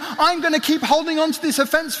back at you? I'm going to keep holding on to this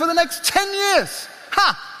offense for the next 10 years.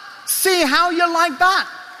 See how you like that.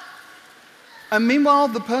 And meanwhile,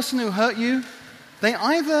 the person who hurt you, they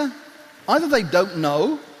either they don't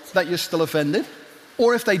know that you're still offended,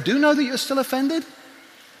 or if they do know that you're still offended,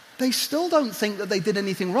 they still don't think that they did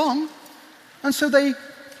anything wrong. And so they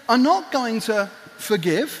are not going to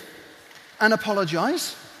forgive and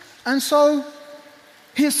apologize. And so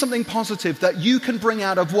here's something positive that you can bring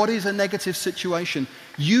out of what is a negative situation.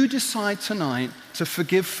 You decide tonight to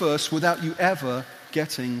forgive first without you ever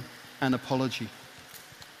getting an apology.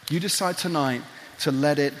 You decide tonight to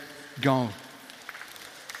let it go.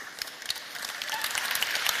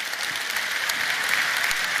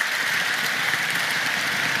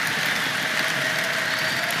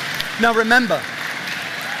 Now remember,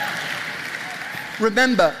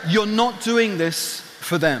 you're not doing this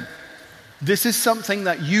for them. This is something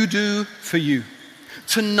that you do for you.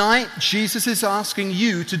 Tonight, Jesus is asking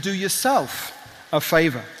you to do yourself a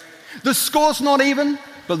favor. The score's not even,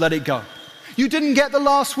 but let it go. You didn't get the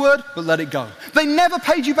last word, but let it go. They never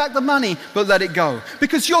paid you back the money, but let it go.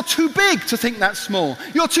 Because you're too big to think that small.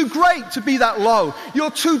 You're too great to be that low. You're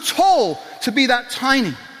too tall to be that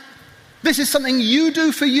tiny. This is something you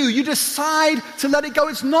do for you. You decide to let it go.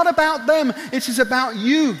 It's not about them. It is about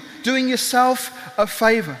you doing yourself a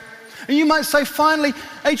favor. And you might say, finally,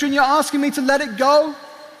 Adrian, you're asking me to let it go?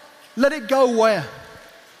 Let it go where?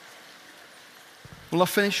 Well, I'll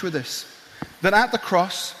finish with this. That at the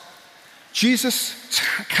cross, Jesus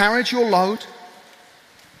carried your load.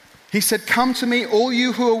 He said, come to me, all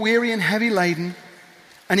you who are weary and heavy laden.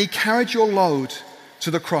 And he carried your load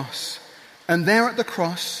to the cross. And there at the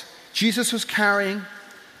cross, Jesus was carrying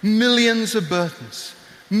millions of burdens,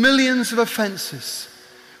 millions of offenses,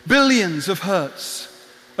 billions of hurts,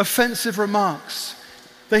 offensive remarks.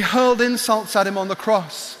 They hurled insults at him on the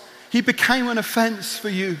cross. He became an offense for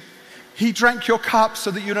you. He drank your cup so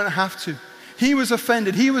that you don't have to. He was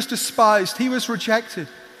offended. He was despised. He was rejected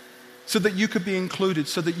so that you could be included,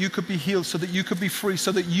 so that you could be healed, so that you could be free,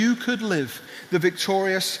 so that you could live the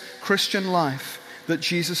victorious Christian life that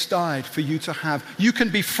Jesus died for you to have. You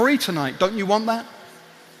can be free tonight. Don't you want that?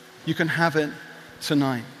 You can have it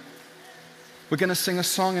tonight. We're going to sing a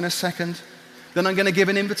song in a second. Then I'm going to give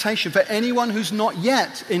an invitation for anyone who's not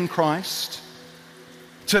yet in Christ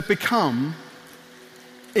to become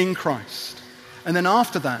in Christ. And then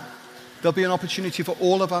after that, there'll be an opportunity for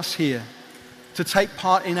all of us here to take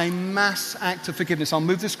part in a mass act of forgiveness. I'll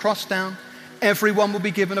move this cross down. Everyone will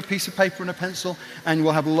be given a piece of paper and a pencil, and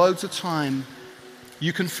we'll have loads of time.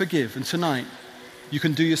 You can forgive, and tonight you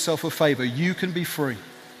can do yourself a favor. You can be free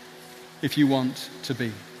if you want to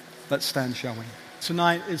be. Let's stand, shall we?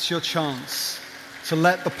 Tonight it's your chance to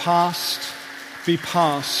let the past be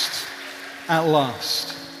past at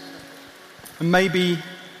last. And maybe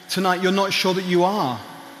tonight you're not sure that you are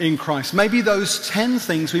in Christ. Maybe those 10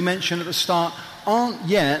 things we mentioned at the start aren't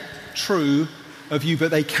yet true of you, but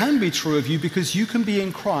they can be true of you because you can be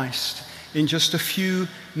in Christ in just a few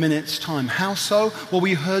minutes' time. How so? Well,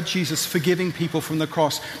 we heard Jesus forgiving people from the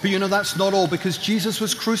cross. But you know, that's not all, because Jesus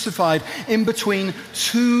was crucified in between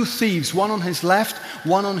two thieves, one on his left,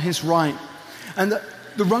 one on his right. And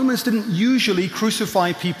the Romans didn't usually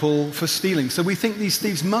crucify people for stealing. So we think these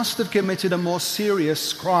thieves must have committed a more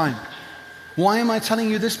serious crime. Why am I telling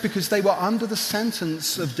you this? Because they were under the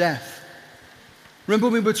sentence of death. Remember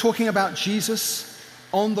we were talking about Jesus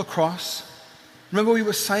on the cross? Remember we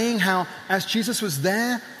were saying how as Jesus was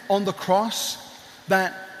there on the cross,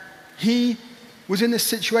 that he was in this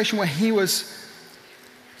situation where he was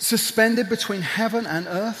suspended between heaven and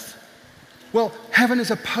earth? Well, heaven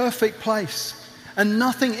is a perfect place, and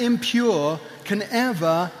nothing impure can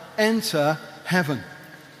ever enter heaven.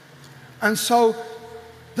 And so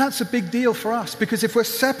that's a big deal for us, because if we're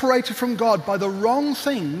separated from God by the wrong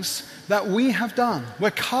things that we have done,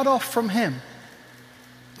 we're cut off from him,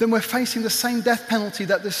 then we're facing the same death penalty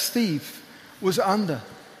that this thief was under.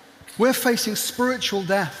 We're facing spiritual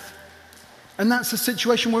death. And that's the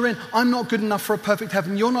situation we're in. I'm not good enough for a perfect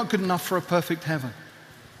heaven. You're not good enough for a perfect heaven.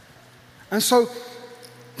 And so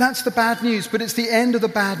that's the bad news, but it's the end of the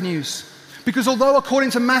bad news. Because although according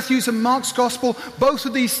to Matthew's and Mark's gospel, both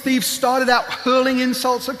of these thieves started out hurling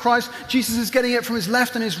insults at Christ, Jesus is getting it from his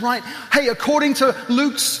left and his right. Hey, according to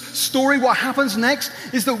Luke's story, what happens next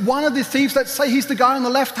is that one of the thieves, let's say he's the guy on the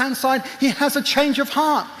left-hand side, he has a change of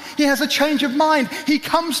heart. He has a change of mind. He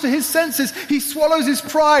comes to his senses. He swallows his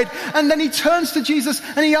pride. And then he turns to Jesus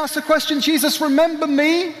and he asks the question, Jesus, remember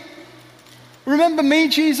me? Remember me,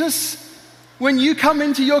 Jesus, when you come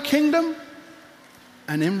into your kingdom?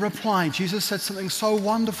 And in reply, Jesus said something so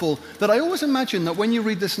wonderful that I always imagine that when you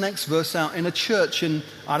read this next verse out in a church in,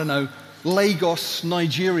 I don't know, Lagos,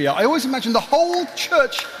 Nigeria, I always imagine the whole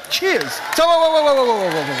church cheers. So, whoa.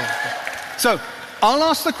 So, I'll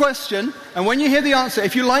ask the question, and when you hear the answer,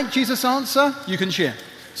 if you like Jesus' answer, you can cheer.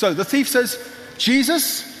 So, the thief says,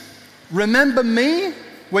 Jesus, remember me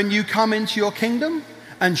when you come into your kingdom?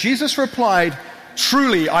 And Jesus replied,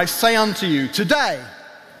 truly I say unto you, today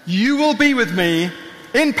you will be with me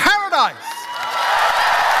in paradise.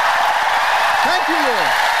 Thank you,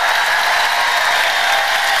 Lord.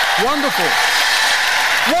 Wonderful.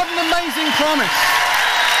 What an amazing promise.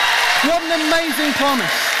 What an amazing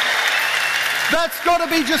promise. That's got to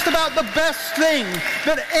be just about the best thing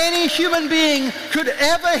that any human being could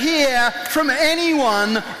ever hear from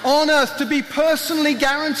anyone on earth, to be personally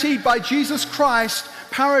guaranteed by Jesus Christ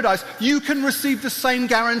paradise. You can receive the same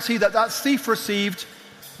guarantee that that thief received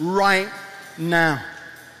right now.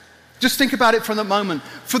 Just think about it for the moment.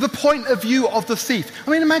 For the point of view of the thief.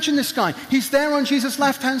 I mean, imagine this guy. He's there on Jesus'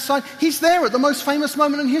 left-hand side. He's there at the most famous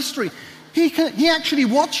moment in history. He actually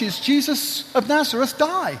watches Jesus of Nazareth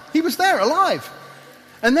die. He was there alive.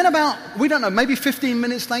 And then about, we don't know, maybe 15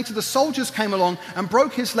 minutes later, the soldiers came along and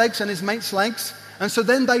broke his legs and his mate's legs. And so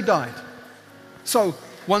then they died. So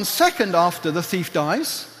 1 second after the thief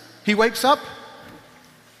dies, he wakes up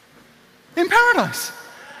in paradise.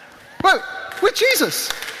 Well, with Jesus.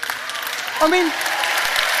 I mean,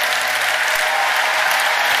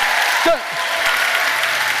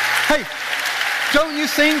 don't you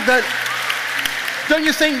think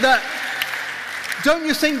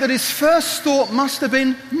that his first thought must have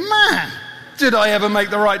been, man, did I ever make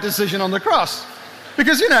the right decision on the cross?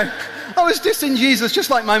 Because, I was dissing Jesus just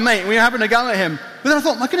like my mate. We were having a go at him. But then I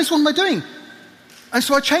thought, my goodness, what am I doing? And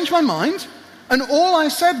so I changed my mind. And all I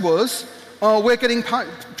said was, we're getting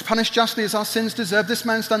punished justly as our sins deserve. This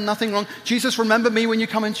man's done nothing wrong. Jesus, remember me when you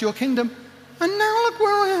come into your kingdom. And now look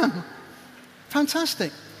where I am.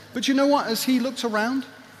 Fantastic. But you know what? As he looked around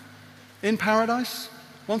in paradise,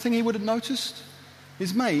 one thing he would have noticed,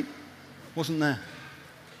 his mate wasn't there.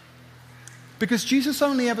 Because Jesus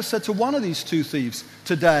only ever said to one of these two thieves,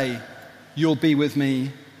 today you'll be with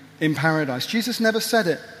me in paradise. Jesus never said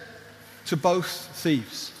it to both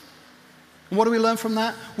thieves. And what do we learn from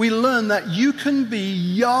that? We learn that you can be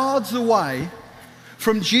yards away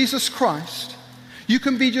from Jesus Christ. You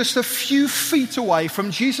can be just a few feet away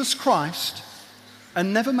from Jesus Christ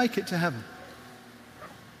and never make it to heaven.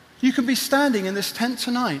 You can be standing in this tent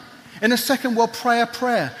tonight. In a second, we'll pray a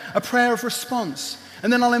prayer of response.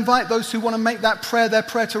 And then I'll invite those who want to make that prayer their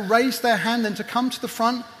prayer to raise their hand and to come to the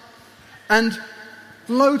front. And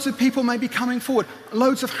loads of people may be coming forward.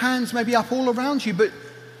 Loads of hands may be up all around you. But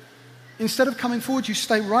instead of coming forward, you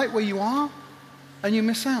stay right where you are and you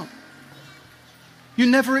miss out. You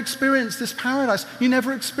never experience this paradise. You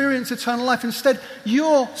never experience eternal life. Instead,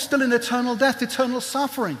 you're still in eternal death, eternal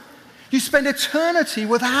suffering. You spend eternity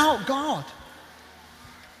without God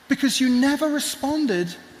because you never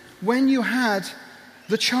responded when you had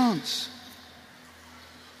the chance.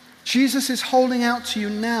 Jesus is holding out to you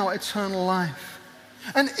now eternal life.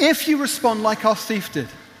 And if you respond like our thief did,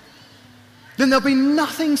 then there'll be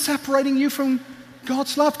nothing separating you from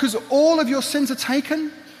God's love, because all of your sins are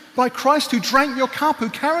taken by Christ, who drank your cup, who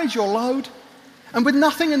carried your load. And with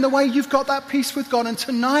nothing in the way, you've got that peace with God. And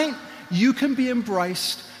tonight, you can be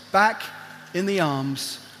embraced back in the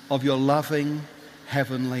arms of your loving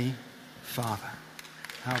Heavenly Father.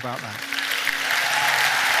 How about that?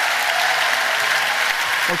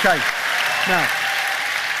 Okay, now,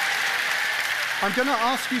 I'm going to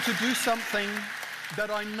ask you to do something that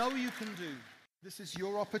I know you can do. This is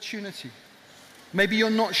your opportunity. Maybe you're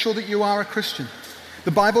not sure that you are a Christian.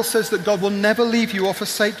 The Bible says that God will never leave you or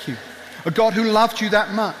forsake you. A God who loved you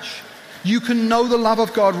that much. You can know the love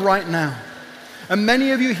of God right now. And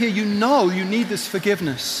many of you here, you know you need this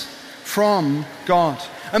forgiveness from God.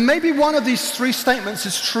 And maybe one of these three statements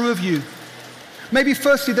is true of you. Maybe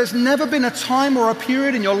firstly, there's never been a time or a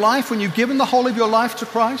period in your life when you've given the whole of your life to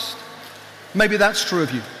Christ. Maybe that's true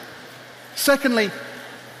of you. Secondly,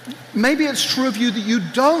 maybe it's true of you that you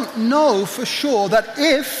don't know for sure that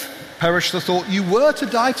if, perish the thought, you were to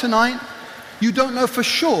die tonight, you don't know for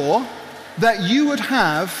sure that you would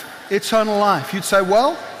have eternal life. You'd say,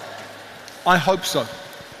 well, I hope so.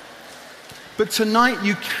 But tonight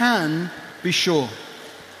you can be sure.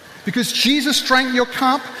 Because Jesus drank your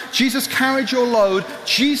cup, Jesus carried your load,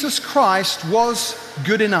 Jesus Christ was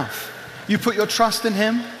good enough. You put your trust in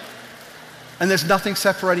Him, and there's nothing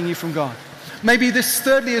separating you from God. Maybe this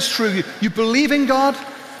thirdly is true. You believe in God,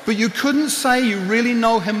 but you couldn't say you really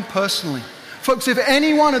know him personally. Folks, if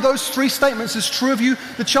any one of those three statements is true of you,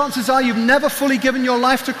 the chances are you've never fully given your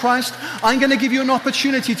life to Christ. I'm going to give you an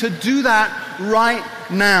opportunity to do that right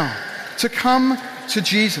now, to come to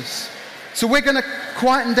Jesus. So we're going to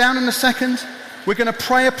quieten down in a second. We're going to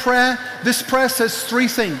pray a prayer. This prayer says three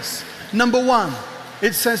things. Number one,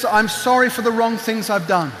 it says, I'm sorry for the wrong things I've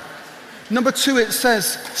done. Number two, it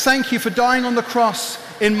says, thank you for dying on the cross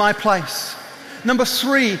in my place. Number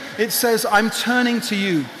three, it says, I'm turning to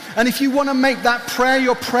you. And if you want to make that prayer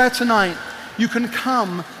your prayer tonight, you can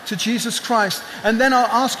come to Jesus Christ. And then I'll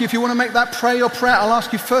ask you, if you want to make that prayer your prayer, I'll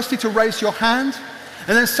ask you firstly to raise your hand.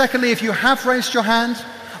 And then secondly, if you have raised your hand,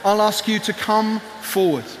 I'll ask you to come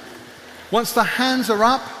forward. Once the hands are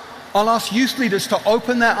up, I'll ask youth leaders to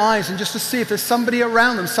open their eyes and just to see if there's somebody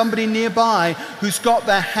around them, somebody nearby who's got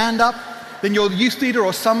their hand up. Then your youth leader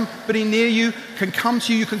or somebody near you can come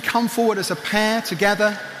to you. You can come forward as a pair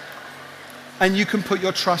together, and you can put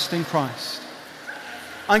your trust in Christ.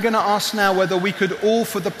 I'm going to ask now whether we could all,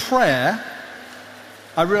 for the prayer,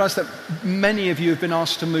 I realize that many of you have been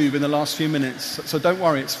asked to move in the last few minutes, so don't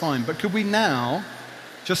worry, it's fine. But could we now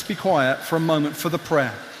just be quiet for a moment for the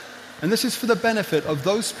prayer? And this is for the benefit of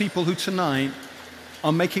those people who tonight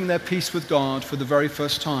are making their peace with God for the very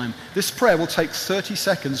first time. This prayer will take 30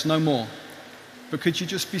 seconds, no more. But could you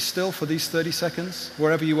just be still for these 30 seconds,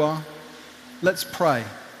 wherever you are? Let's pray.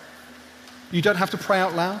 You don't have to pray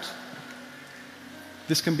out loud.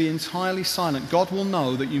 This can be entirely silent. God will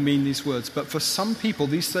know that you mean these words. But for some people,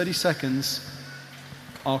 these 30 seconds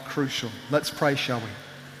are crucial. Let's pray, shall we?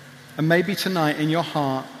 And maybe tonight in your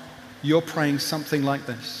heart, you're praying something like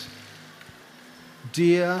this.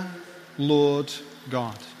 Dear Lord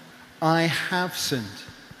God, I have sinned,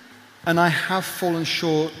 and I have fallen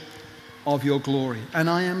short of your glory. And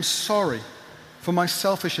I am sorry for my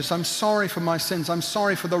selfishness. I'm sorry for my sins. I'm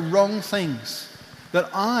sorry for the wrong things that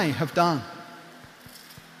I have done.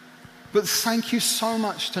 But thank you so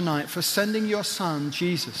much tonight for sending your son,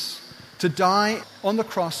 Jesus, to die on the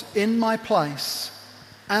cross in my place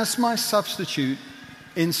as my substitute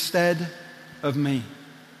instead of me.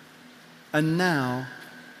 And now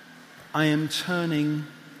I am turning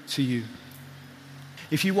to you.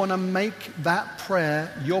 If you want to make that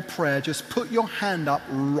prayer your prayer, just put your hand up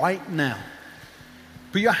right now.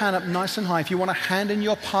 Put your hand up nice and high. If you want to hand in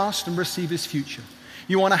your past and receive his future.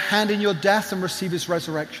 You want to hand in your death and receive his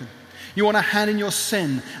resurrection. You want to hand in your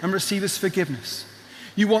sin and receive his forgiveness.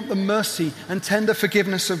 You want the mercy and tender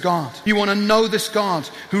forgiveness of God. You want to know this God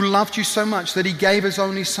who loved you so much that he gave his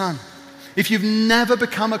only son. If you've never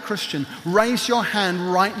become a Christian, raise your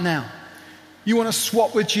hand right now. You want to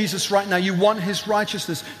swap with Jesus right now. You want his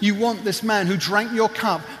righteousness. You want this man who drank your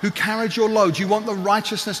cup, who carried your load. You want the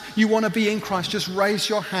righteousness. You want to be in Christ. Just raise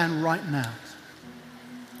your hand right now.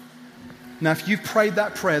 Now, if you've prayed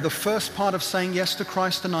that prayer, the first part of saying yes to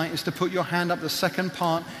Christ tonight is to put your hand up. The second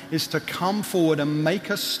part is to come forward and make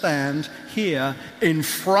a stand here in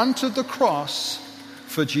front of the cross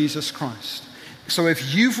for Jesus Christ. So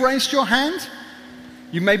if you've raised your hand,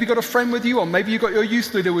 you maybe got a friend with you, or maybe you got your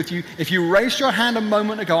youth leader with you. If you raised your hand a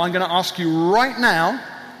moment ago, I'm going to ask you right now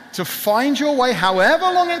to find your way,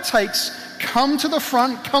 however long it takes. Come to the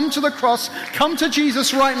front, come to the cross, come to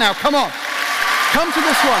Jesus right now. Come on. Come to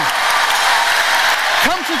this one.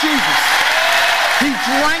 Come to Jesus. He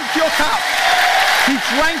drank your cup. He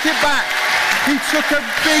drank it back. He took a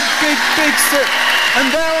big, big, big sip.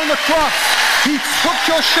 And there on the cross, he took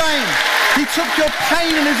your shame. He took your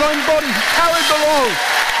pain in his own body. He carried the load.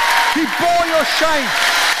 He bore your shame.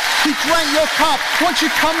 He drank your cup. Once you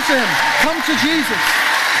come to him, come to Jesus.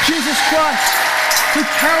 Jesus Christ, who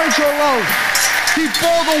carried your load. He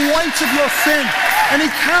bore the weight of your sin. And he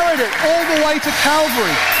carried it all the way to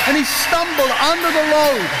Calvary. And he stumbled under the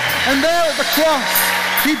load. And there at the cross,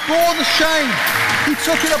 he bore the shame. He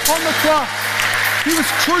took it upon the cross. He was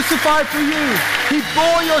crucified for you. He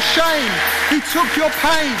bore your shame. He took your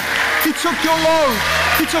pain. He took your load.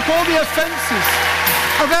 He took all the offenses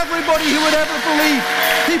of everybody who would ever believe.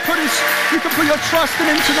 You can put your trust in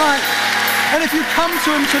him tonight. And if you come to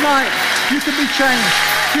him tonight, you can be changed.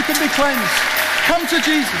 You can be cleansed. Come to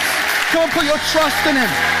Jesus. Come and put your trust in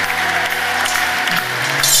him.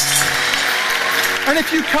 And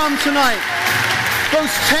if you come tonight,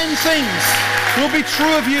 those 10 things will be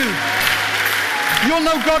true of you. You'll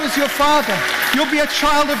know God as your Father. You'll be a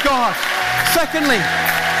child of God. Secondly,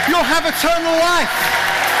 you'll have eternal life.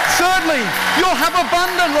 Thirdly, you'll have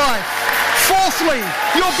abundant life. Fourthly,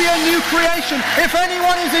 you'll be a new creation. If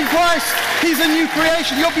anyone is in Christ, he's a new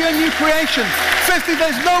creation. You'll be a new creation. Fifthly,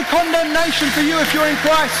 there's no condemnation for you if you're in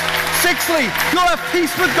Christ. Sixthly, you'll have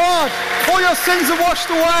peace with God. All your sins are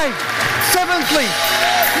washed away. Seventhly,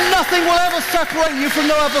 nothing will ever separate you from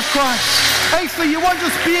the love of Christ. Eighthly, you won't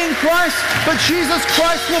just be in Christ, but Jesus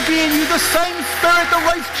Christ will be in you. The same Spirit that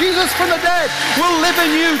raised Jesus from the dead will live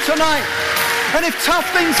in you tonight. And if tough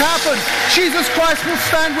things happen, Jesus Christ will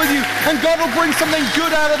stand with you, and God will bring something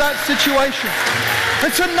good out of that situation.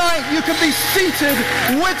 And tonight you can be seated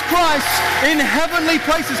with Christ in heavenly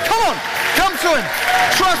places. Come on, come to Him.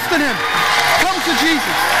 Trust in Him. Come to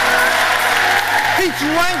Jesus. He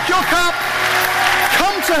drank your cup.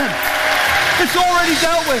 Come to Him. It's already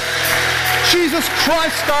dealt with. Jesus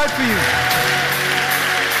Christ died for you.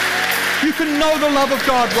 You can know the love of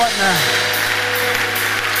God right now.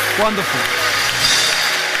 Wonderful.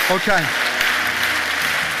 Okay.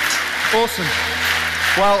 Awesome.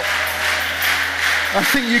 Well, I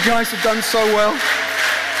think you guys have done so well.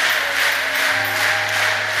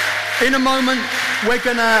 In a moment, we're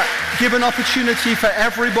going to give an opportunity for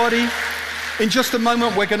everybody. In just a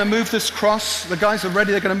moment, we're going to move this cross. The guys are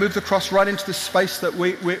ready. They're going to move the cross right into the space that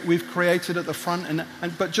we've created at the front.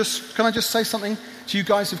 But can I just say something to you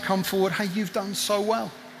guys who've come forward? Hey, you've done so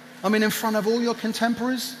well. I mean, in front of all your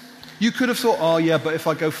contemporaries. You could have thought, oh yeah, but if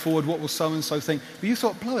I go forward, what will so-and-so think? But you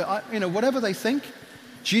thought, blow it, whatever they think,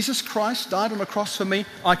 Jesus Christ died on the cross for me,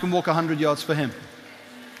 I can walk 100 yards for Him.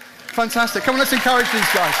 Fantastic. Come on, let's encourage these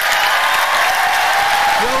guys.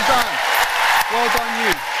 Well done. Well done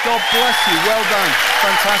you. God bless you. Well done.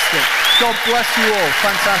 Fantastic. God bless you all.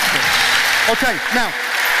 Fantastic. Okay, now,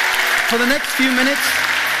 for the next few minutes,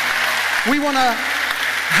 we want to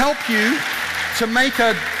help you to make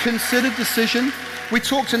a considered decision. We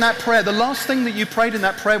talked in that prayer. The last thing that you prayed in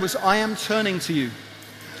that prayer was, I am turning to you.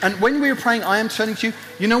 And when we were praying, I am turning to you,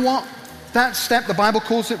 you know what? That step, the Bible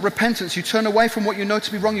calls it repentance. You turn away from what you know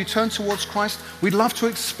to be wrong. You turn towards Christ. We'd love to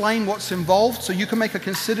explain what's involved so you can make a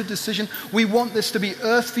considered decision. We want this to be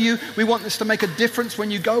earth for you. We want this to make a difference when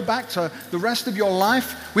you go back to the rest of your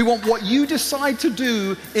life. We want what you decide to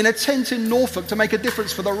do in a tent in Norfolk to make a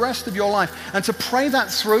difference for the rest of your life. And to pray that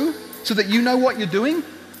through so that you know what you're doing.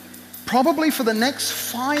 Probably for the next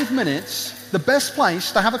 5 minutes, the best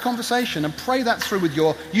place to have a conversation and pray that through with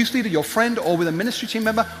your youth leader, your friend, or with a ministry team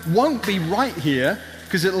member won't be right here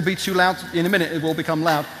because it'll be too loud. In a minute, it will become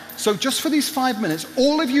loud. So just for these 5 minutes,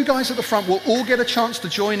 all of you guys at the front will all get a chance to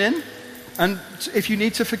join in. And if you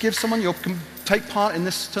need to forgive someone, you can take part in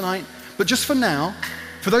this tonight. But just for now,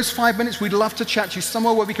 for those 5 minutes, we'd love to chat to you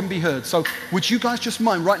somewhere where we can be heard. So would you guys just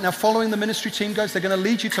mind right now following the ministry team, guys? They're going to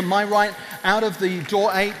lead you to my right out of the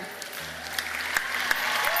door 8.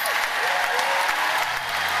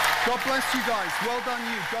 God bless you guys. Well done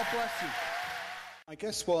you. God bless you. I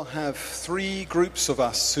guess we'll have 3 groups of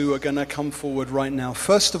us who are going to come forward right now.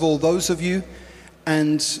 First of all, those of you,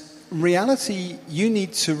 and in reality, you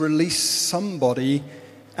need to release somebody,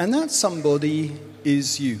 and that somebody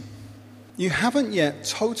is you. You haven't yet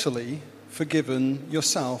totally forgiven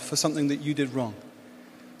yourself for something that you did wrong.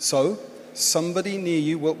 So, somebody near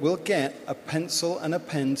you will get a pencil and a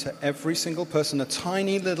pen to every single person, a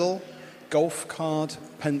tiny little golf card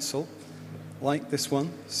pencil like this one.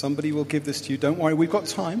 Somebody will give this to you. Don't worry, we've got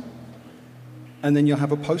time. And then you'll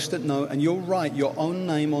have a post-it note and you'll write your own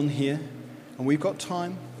name on here. And we've got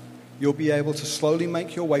time. You'll be able to slowly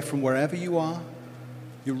make your way from wherever you are.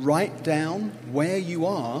 You write down where you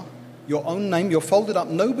are, your own name. You'll fold it up.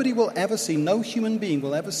 Nobody will ever see. No human being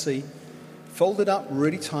will ever see. Fold it up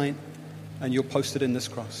really tight and you'll post it in this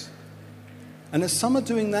cross. And as some are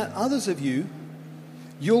doing that, others of you,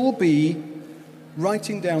 you'll be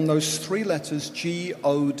writing down those 3 letters,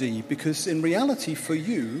 G-O-D, because in reality for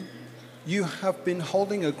you, you have been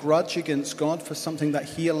holding a grudge against God for something that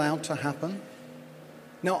He allowed to happen.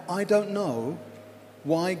 Now, I don't know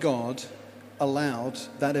why God allowed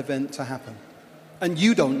that event to happen. And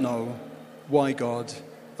you don't know why God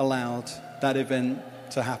allowed that event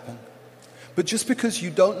to happen. But just because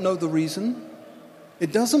you don't know the reason,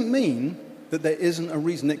 it doesn't mean that there isn't a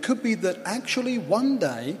reason. It could be that actually one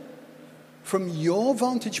day, from your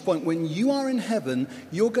vantage point, when you are in heaven,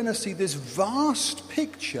 you're going to see this vast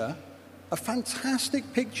picture, a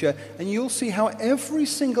fantastic picture, and you'll see how every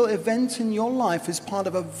single event in your life is part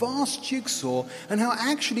of a vast jigsaw, and how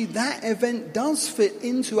actually that event does fit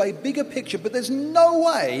into a bigger picture, but there's no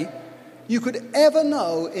way you could ever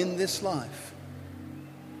know in this life.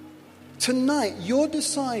 Tonight, you're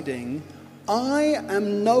deciding, I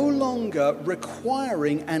am no longer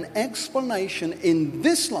requiring an explanation in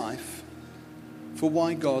this life for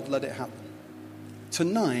why God let it happen.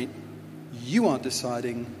 Tonight, you are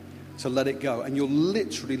deciding to let it go, and you'll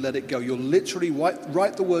literally let it go. You'll literally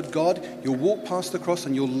write the word God, you'll walk past the cross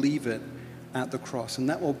and you'll leave it, at the cross. And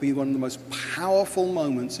that will be one of the most powerful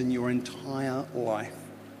moments in your entire life.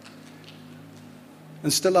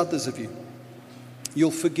 And still others of you,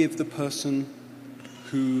 you'll forgive the person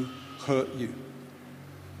who hurt you.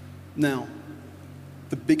 Now,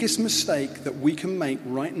 the biggest mistake that we can make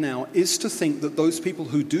right now is to think that those people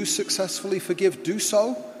who do successfully forgive do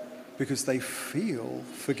so because they feel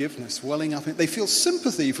forgiveness welling up. They feel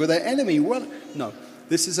sympathy for their enemy. Well, no,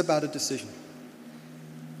 this is about a decision.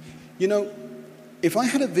 You know, if I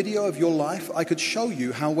had a video of your life, I could show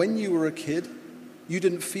you how when you were a kid, you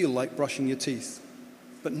didn't feel like brushing your teeth.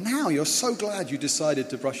 But now you're so glad you decided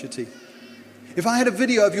to brush your teeth. If I had a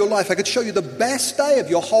video of your life, I could show you the best day of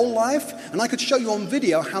your whole life, and I could show you on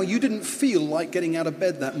video how you didn't feel like getting out of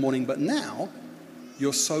bed that morning, but now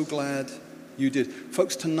you're so glad you did.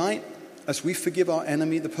 Folks, tonight, as we forgive our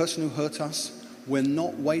enemy, the person who hurt us, we're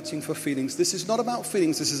not waiting for feelings. This is not about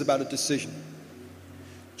feelings, this is about a decision.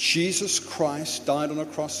 Jesus Christ died on a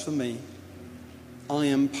cross for me. I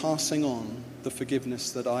am passing on the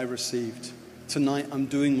forgiveness that I received. Tonight, I'm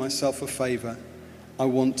doing myself a favor. I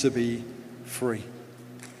want to be free.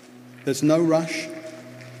 There's no rush.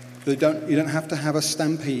 You don't have to have a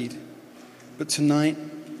stampede. But tonight,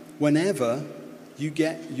 whenever you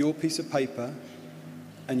get your piece of paper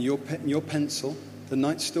and your pencil, the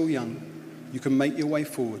night's still young, you can make your way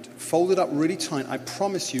forward. Fold it up really tight. I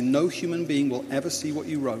promise you, no human being will ever see what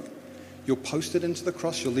you wrote. You'll post it into the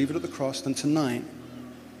cross. You'll leave it at the cross. And tonight,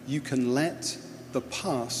 you can let the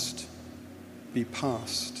past be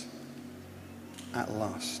past at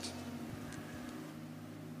last.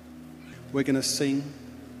 We're going to sing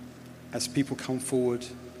as people come forward,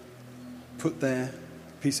 put their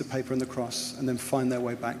piece of paper in the cross, and then find their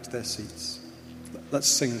way back to their seats. Let's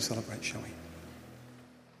sing and celebrate, shall we?